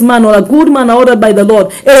righteous man or a good man are ordered by the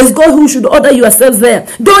Lord. It is God who should order your steps there.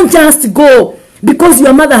 Don't just go because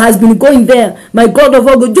your mother has been going there. My God of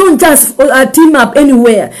all God, don't just team up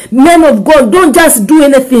anywhere. Men of God, don't just do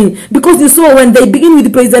anything. Because you saw when they begin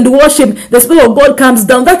with praise and worship, the Spirit of God comes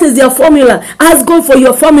down. That is their formula. Ask God for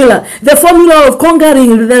your formula. The formula of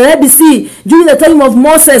conquering the Red Sea during the time of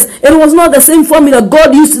Moses, it was not the same formula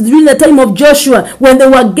God used during the time of Joshua when they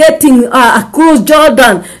were getting across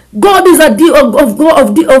Jordan. God is a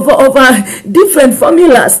different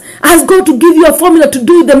formulas. Ask God to give you a formula to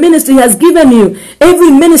do the ministry He has given you.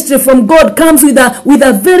 Every ministry from God comes with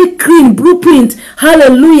a very clean blueprint.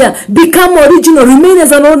 Hallelujah. Become original. Remain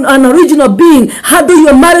as an original being. Handle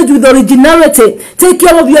your marriage with originality. Take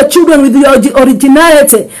care of your children with your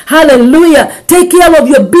originality. Hallelujah. Take care of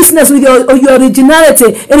your business with your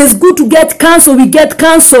originality. It is good to get counsel. We get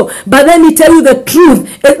counsel. But let me tell you the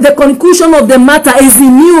truth. The conclusion of the matter is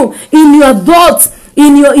in you. In your thoughts,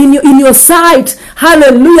 in your sight,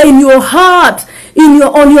 hallelujah, in your heart,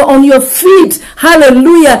 on your feet,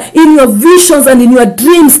 hallelujah, in your visions and in your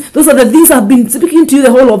dreams. Those are the things I've been speaking to you the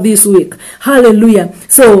whole of this week. Hallelujah.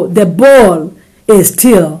 So the ball is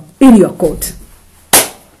still in your court.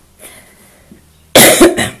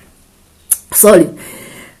 Sorry.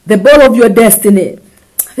 The ball of your destiny.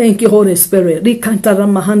 Thank you, Holy Spirit. The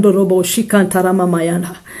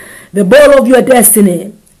ball of your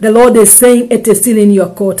destiny. The Lord is saying it is still in your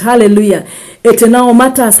court. Hallelujah. It now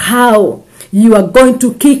matters how you are going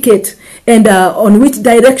to kick it and on which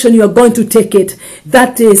direction you are going to take it.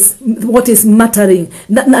 That is what is mattering.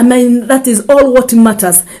 That is all what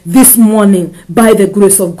matters this morning by the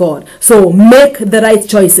grace of God. So make the right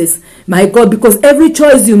choices, my God, because every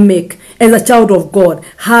choice you make as a child of God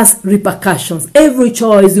has repercussions. Every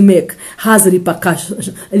choice you make has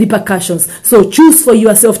repercussions. So choose for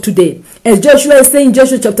yourself today. As Joshua is saying in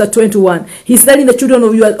Joshua chapter 21, he's telling the children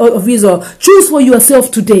of Israel, choose for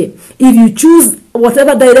yourself today. If you choose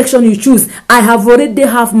whatever direction you choose, I have already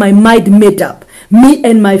have my mind made up. Me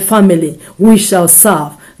and my family, we shall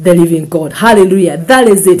serve the living God. Hallelujah. That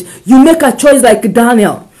is it. You make a choice like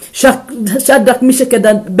Daniel, Shadrach, Meshach, and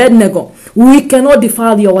Abednego. We cannot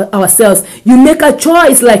defile ourselves. You make a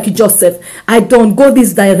choice like Joseph. I don't go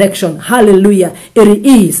this direction. Hallelujah. It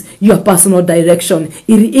is your personal direction.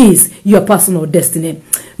 It is your personal destiny.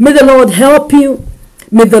 May the Lord help you.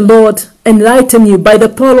 May the Lord enlighten you by the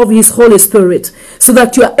power of His Holy Spirit so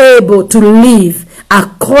that you are able to live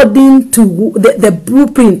according to the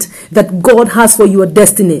blueprint that God has for your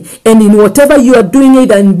destiny. And in whatever you are doing,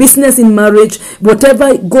 either in business, in marriage,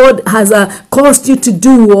 whatever God has caused you to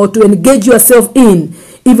do or to engage yourself in,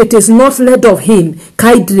 if it is not led of Him,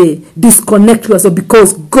 kindly disconnect yourself,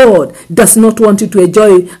 because God does not want you to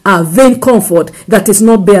enjoy a vain comfort that is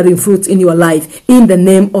not bearing fruit in your life, in the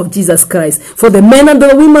name of Jesus Christ. For the men and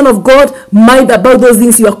the women of God, mind about those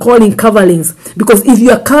things you are calling coverings, because if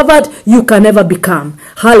you are covered, you can never become.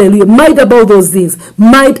 Hallelujah. Mind about those things.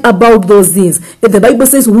 Mind about those things. If the Bible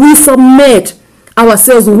says we submit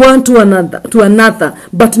ourselves one to another,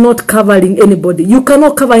 but not covering anybody. You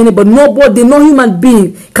cannot cover anybody. Nobody, no human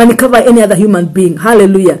being can cover any other human being.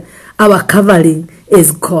 Hallelujah. Our covering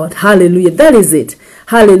is God. Hallelujah. That is it.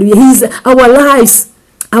 Hallelujah. Our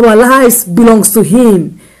lives belongs to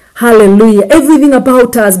Him. Hallelujah. Everything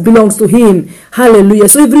about us belongs to Him. Hallelujah.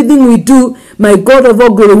 So everything we do, my God of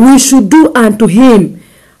all glory, we should do unto Him.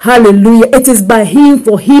 Hallelujah. It is by Him,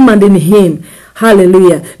 for Him, and in Him.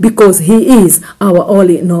 Hallelujah. Because He is our all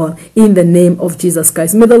in all, in the name of Jesus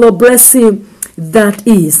Christ. May the Lord bless you. That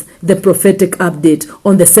is the prophetic update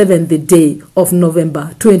on the 7th day of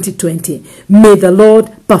November 2020. May the Lord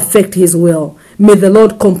perfect His will. May the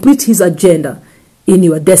Lord complete His agenda in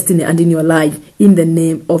your destiny and in your life, in the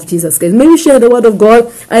name of Jesus Christ. May we share the word of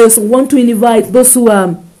God. I also want to invite those who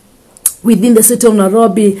are within the city of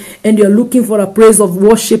Nairobi and you're looking for a praise of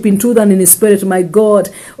worship in truth and in spirit, my God,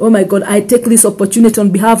 oh my God, I take this opportunity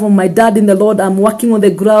on behalf of my dad in the Lord. I'm working on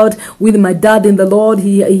the ground with my dad in the Lord.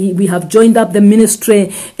 We have joined up the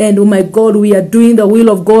ministry, and oh my God, we are doing the will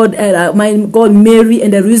of God. And my God, Mary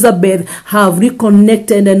and Elizabeth have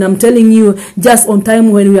reconnected, and I'm telling you, just on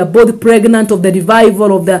time when we are both pregnant of the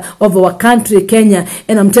revival of our country, Kenya.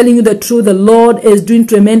 And I'm telling you the truth, the Lord is doing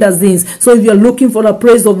tremendous things. So if you're looking for a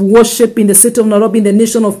praise of worship worship in the city of Nairobi, in the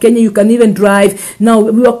nation of Kenya. You can even drive. Now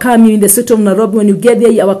we welcome you in the city of Nairobi. When you get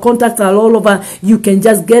there, our contacts are all over. You can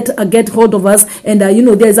just get hold of us, and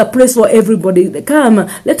there's a place for everybody. Come,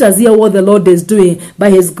 let us hear what the Lord is doing by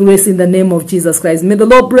His grace in the name of Jesus Christ. May the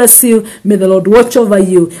Lord bless you. May the Lord watch over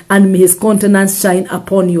you, and may His countenance shine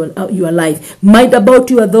upon your life. Mind about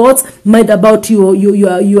your thoughts. Mind about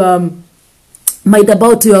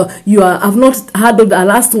I've not heard of the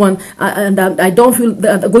last one, and I don't feel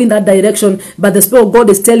that going that direction, but the Spirit of God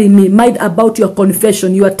is telling me, mind about your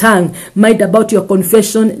confession, your tongue. Mind about your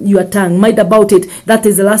confession, your tongue. Mind about it. That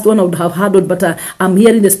is the last one I would have heard of, but I'm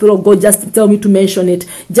hearing the Spirit of God just tell me to mention it.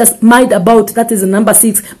 Just mind about, that is the number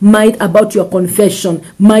 6. Mind about your confession.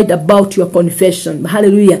 Mind about your confession.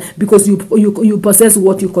 Hallelujah. Because you possess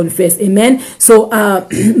what you confess. Amen. So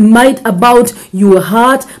mind about your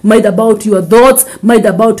heart. Mind about your thoughts. Mind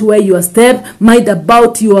about where you are step. Mind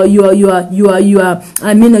about your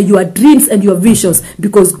dreams and your visions,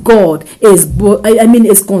 because God is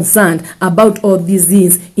concerned about all these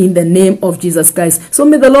things in the name of Jesus Christ. So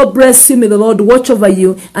may the Lord bless you, may the Lord watch over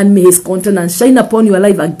you, and may His countenance shine upon your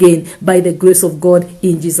life again by the grace of God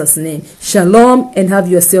in Jesus' name. Shalom, and have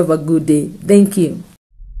yourself a good day. Thank you.